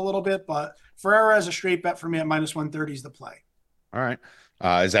and wrestle a little bit? But Ferreira as a straight bet for me at minus 130 is the play. All right.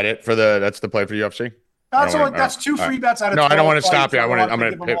 Is that it for that's the play for UFC? That's two free bets out of 12. I don't want to stop you. So I'm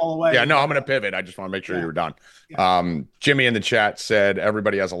going to give them all away. Yeah, no, I'm going to pivot. I just want to make sure you were done. Yeah. Jimmy in the chat said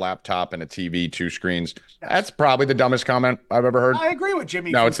everybody has a laptop and a TV, 2 screens. Yes. That's probably the dumbest comment I've ever heard. I agree with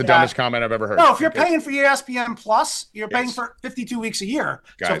Jimmy. No, it's the dumbest comment I've ever heard. No, if you're paying for ESPN Plus, you're paying for 52 weeks a year.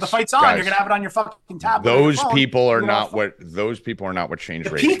 So if the fight's on, you're going to have it on your fucking tablet. Those people are not what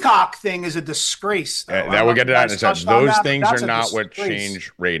changed ratings. Peacock thing is a disgrace. That we'll get to that in a second. Those things are not what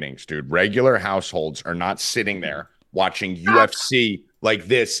change ratings, dude. Regular households are not sitting there watching UFC like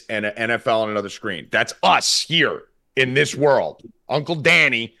this and an NFL on another screen. That's us here in this world. Uncle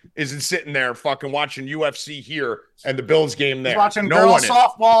Danny isn't sitting there fucking watching UFC here and the Bills game there. He's watching girls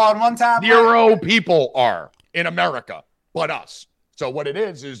softball on one tablet. 0 people are in America but us. So what it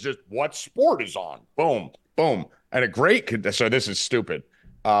is just what sport is on. Boom, boom. And so this is stupid.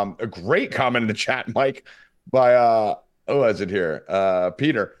 A great comment in the chat, Mike, by who is it here?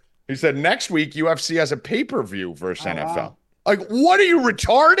 Peter. He said next week UFC has a pay-per-view versus NFL. Wow. Like, what are you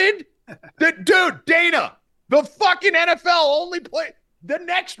retarded? Dude, Dana, the fucking NFL only play the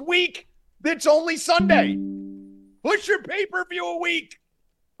next week. That's only Sunday. Push your pay-per-view a week.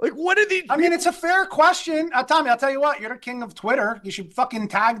 Like, what are these? I mean, it's a fair question. Tommy, I'll tell you what, you're the king of Twitter. You should fucking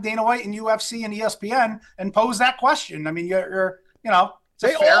tag Dana White and UFC and ESPN and pose that question. I mean, you're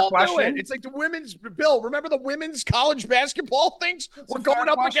it's a fair question. Do it. It's like the women's Bill. Remember the women's college basketball things? We're going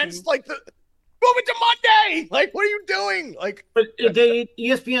up against like move it to Monday. Like, what are you doing? Like, but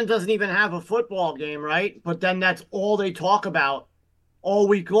ESPN doesn't even have a football game, right? But then that's all they talk about all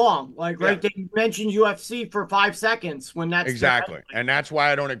week long. Like, right? They mention UFC for 5 seconds when that's exactly, and that's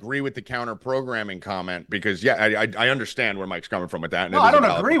why I don't agree with the counter programming comment because I understand where Mike's coming from with that. And no, I don't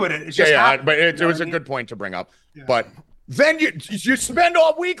agree with it. It's just but it was a good point to bring up, but. Then you spend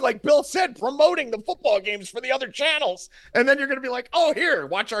all week, like Bill said, promoting the football games for the other channels. And then you're going to be like, oh, here,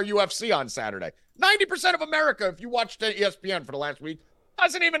 watch our UFC on Saturday. 90% of America, if you watched ESPN for the last week,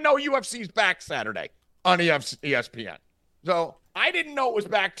 doesn't even know UFC's back Saturday on ESPN. So I didn't know it was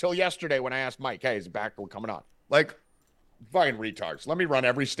back till yesterday when I asked Mike, hey, is it back? We're coming on. Like, fucking retards. Let me run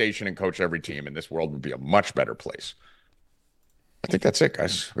every station and coach every team, and this world would be a much better place. I think that's it,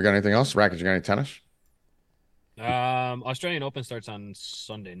 guys. We got anything else? Rackets, you got any tennis? Australian Open starts on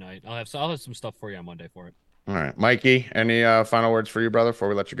Sunday night. I'll have some stuff for you on Monday for it. All right, Mikey, any final words for you, brother, before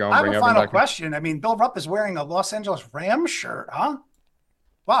we let you go? And I have a final question. I mean, Bill Rupp is wearing a Los Angeles Rams shirt, huh?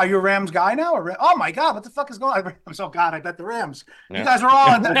 Wow, are you a Rams guy now? Oh my God, what the fuck is going on? I'm so God, I bet the Rams. Yeah. You guys are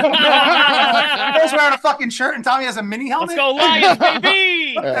all in. Bill's wearing a fucking shirt and Tommy has a mini helmet. Let's go Lions,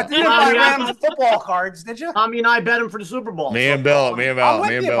 baby! You didn't buy Rams football cards, did you? Tommy and I bet him for the Super Bowl. Me and Bill. I'm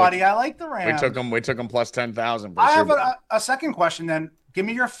with you, buddy. I like the Rams. We took them plus 10,000. I have a second question then. Give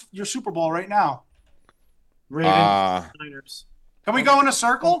me your Super Bowl right now. Ravens, Niners. Can we go in a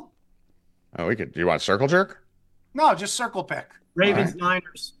circle? Oh, we could. Do you want circle jerk? No, just circle pick. Ravens,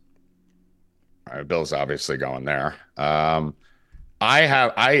 Niners. All right, Bill's obviously going there. I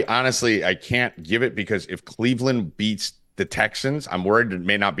honestly can't give it because if Cleveland beats the Texans, I'm worried it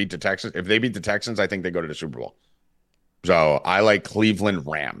may not beat the Texans. If they beat the Texans, I think they go to the Super Bowl. So I like Cleveland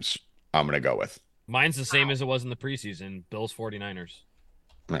Rams. I'm going to go with. Mine's the same as it was in the preseason. Bills 49ers.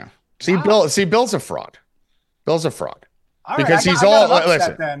 Yeah. See, Bill's a fraud. Bill's a fraud. All because right, he's all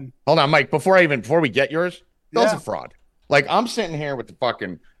listen. Then. Hold on, Mike. Before we get yours, Bill's a fraud. Like, I'm sitting here with the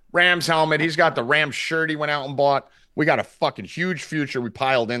fucking Rams helmet. He's got the Rams shirt he went out and bought. We got a fucking huge future. We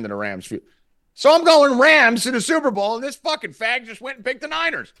piled into the Rams. So I'm going Rams to the Super Bowl, and this fucking fag just went and picked the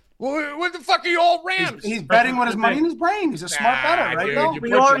Niners. What the fuck are you all Rams? He's betting with his money in his brain. He's a smart better, right? Dude,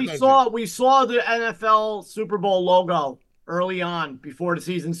 we saw the NFL Super Bowl logo early on before the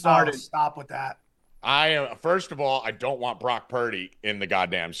season started. Oh, stop with that. First of all, I don't want Brock Purdy in the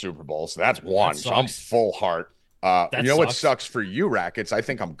goddamn Super Bowl. So that's one. So I'm full heart. You know what sucks for you, Rackets? I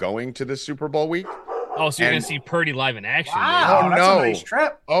think I'm going to the Super Bowl week. Oh, so you're going to see Purdy live in action. Wow, that's a nice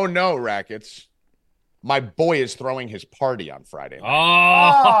trip. Oh, no, Rackets. My boy is throwing his party on Friday night.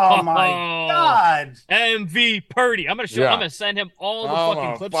 Oh my God. MV Purdy. I'm going to show. I'm going to send him all the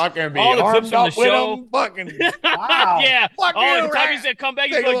fucking clips. Fucking all the clips from the show. Fucking wow. Yeah. Fuck the time he's going to come back,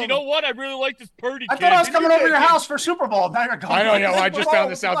 he's like, you know what? I really like this Purdy kid. I thought I was coming over your house for Super Bowl. Now you're going. I know. Yeah. Well, I just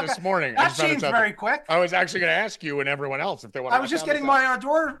found this out this morning. That seems very quick. I was actually going to ask you and everyone else if they want. I was just getting my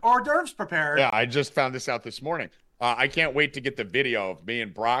hors d'oeuvres prepared. Yeah. I just found this out this morning. I can't wait to get the video of me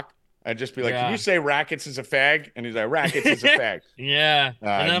and Brock. And just be like, can you say Rackets is a fag? And he's like, Rackets is a fag. Yeah.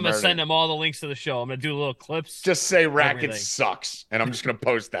 And then I'm going to send him all the links to the show. I'm going to do little clips. Just say Rackets sucks. And I'm just going to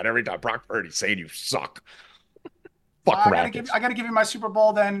post that every time. Brock Purdy saying you suck. Fuck Rackets. I got to give you my Super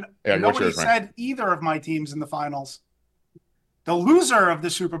Bowl then. Yeah, nobody said either of my teams in the finals. The loser of the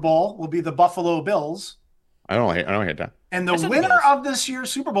Super Bowl will be the Buffalo Bills. I don't hate that. And the I said the winner Bills. of this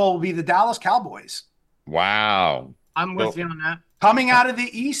year's Super Bowl will be the Dallas Cowboys. Wow. I'm with you on that. Coming out of the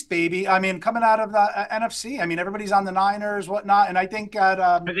East, baby. I mean, coming out of the NFC. I mean, everybody's on the Niners, whatnot. And I think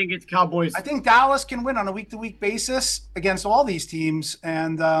I think it's Cowboys. I think Dallas can win on a week-to-week basis against all these teams.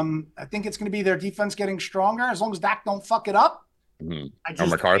 And I think it's going to be their defense getting stronger as long as Dak don't fuck it up. Or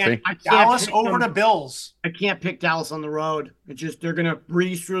McCarthy? I can't Dallas pick over them. the Bills. I can't pick Dallas on the road. It's just they're gonna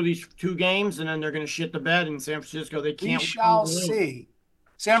breeze through these 2 games and then they're gonna shit the bed in San Francisco. They We can't. shall see.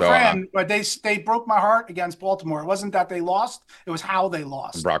 San So, Fran, but they broke my heart against Baltimore. It wasn't that they lost; it was how they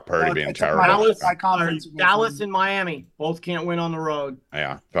lost. Brock Purdy being It took terrible. my confidence away from Dallas them. and Miami both can't win on the road.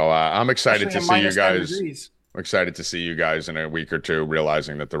 Yeah. So I'm excited Especially to at see you -10 guys. degrees. I'm excited to see you guys in a week or two,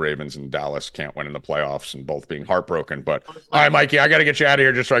 realizing that the Ravens and Dallas can't win in the playoffs and both being heartbroken. But all right, Mikey, I got to get you out of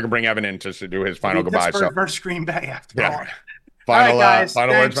here just so I can bring Evan in to do his final goodbye. Pittsburgh So, versus Green Bay after all. yeah. All right, guys.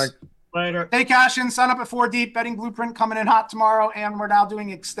 Final words, Thanks. Mike. Later. Stay Cashin, sign up at 4 Deep Betting Blueprint coming in hot tomorrow, and we're now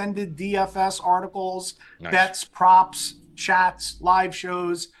doing extended DFS articles, Nice. bets, props, chats, live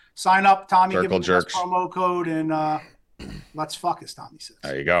shows. Sign up, Tommy. Circle give me the jerks. promo code, and let's fuck, as Tommy says.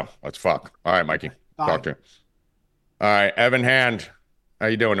 There you go. Let's fuck. All right, Mikey. Bye. Talk to you. All right, Evan Hand. How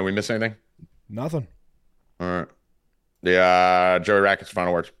you doing? Did we miss anything? Nothing. All right. Yeah, Joey Rackets,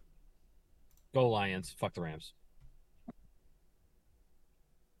 final words. Go Lions. Fuck the Rams.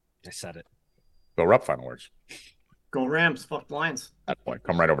 I said it. Bill Rupp, final words. Go Rams. Fuck the Lions. That point.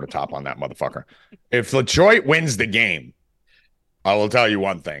 Come right over the top on that motherfucker. If Detroit wins the game, I will tell you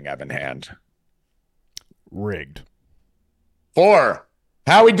one thing, Evan Hand. Rigged. For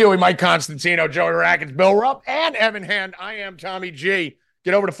how we doing, Mike Constantino, Joey Rackets, Bill Rupp, and Evan Hand. I am Tommy G.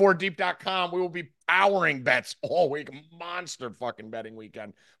 Get over to 4deep.com. We will be powering bets all week. Monster fucking betting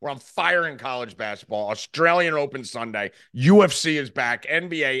weekend. We're on fire in college basketball. Australian Open Sunday. UFC is back.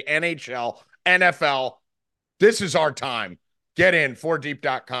 NBA, NHL, NFL. This is our time. Get in,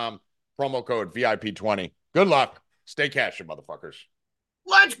 4deep.com. Promo code VIP20. Good luck. Stay cashin', motherfuckers.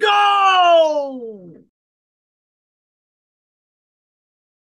 Let's go.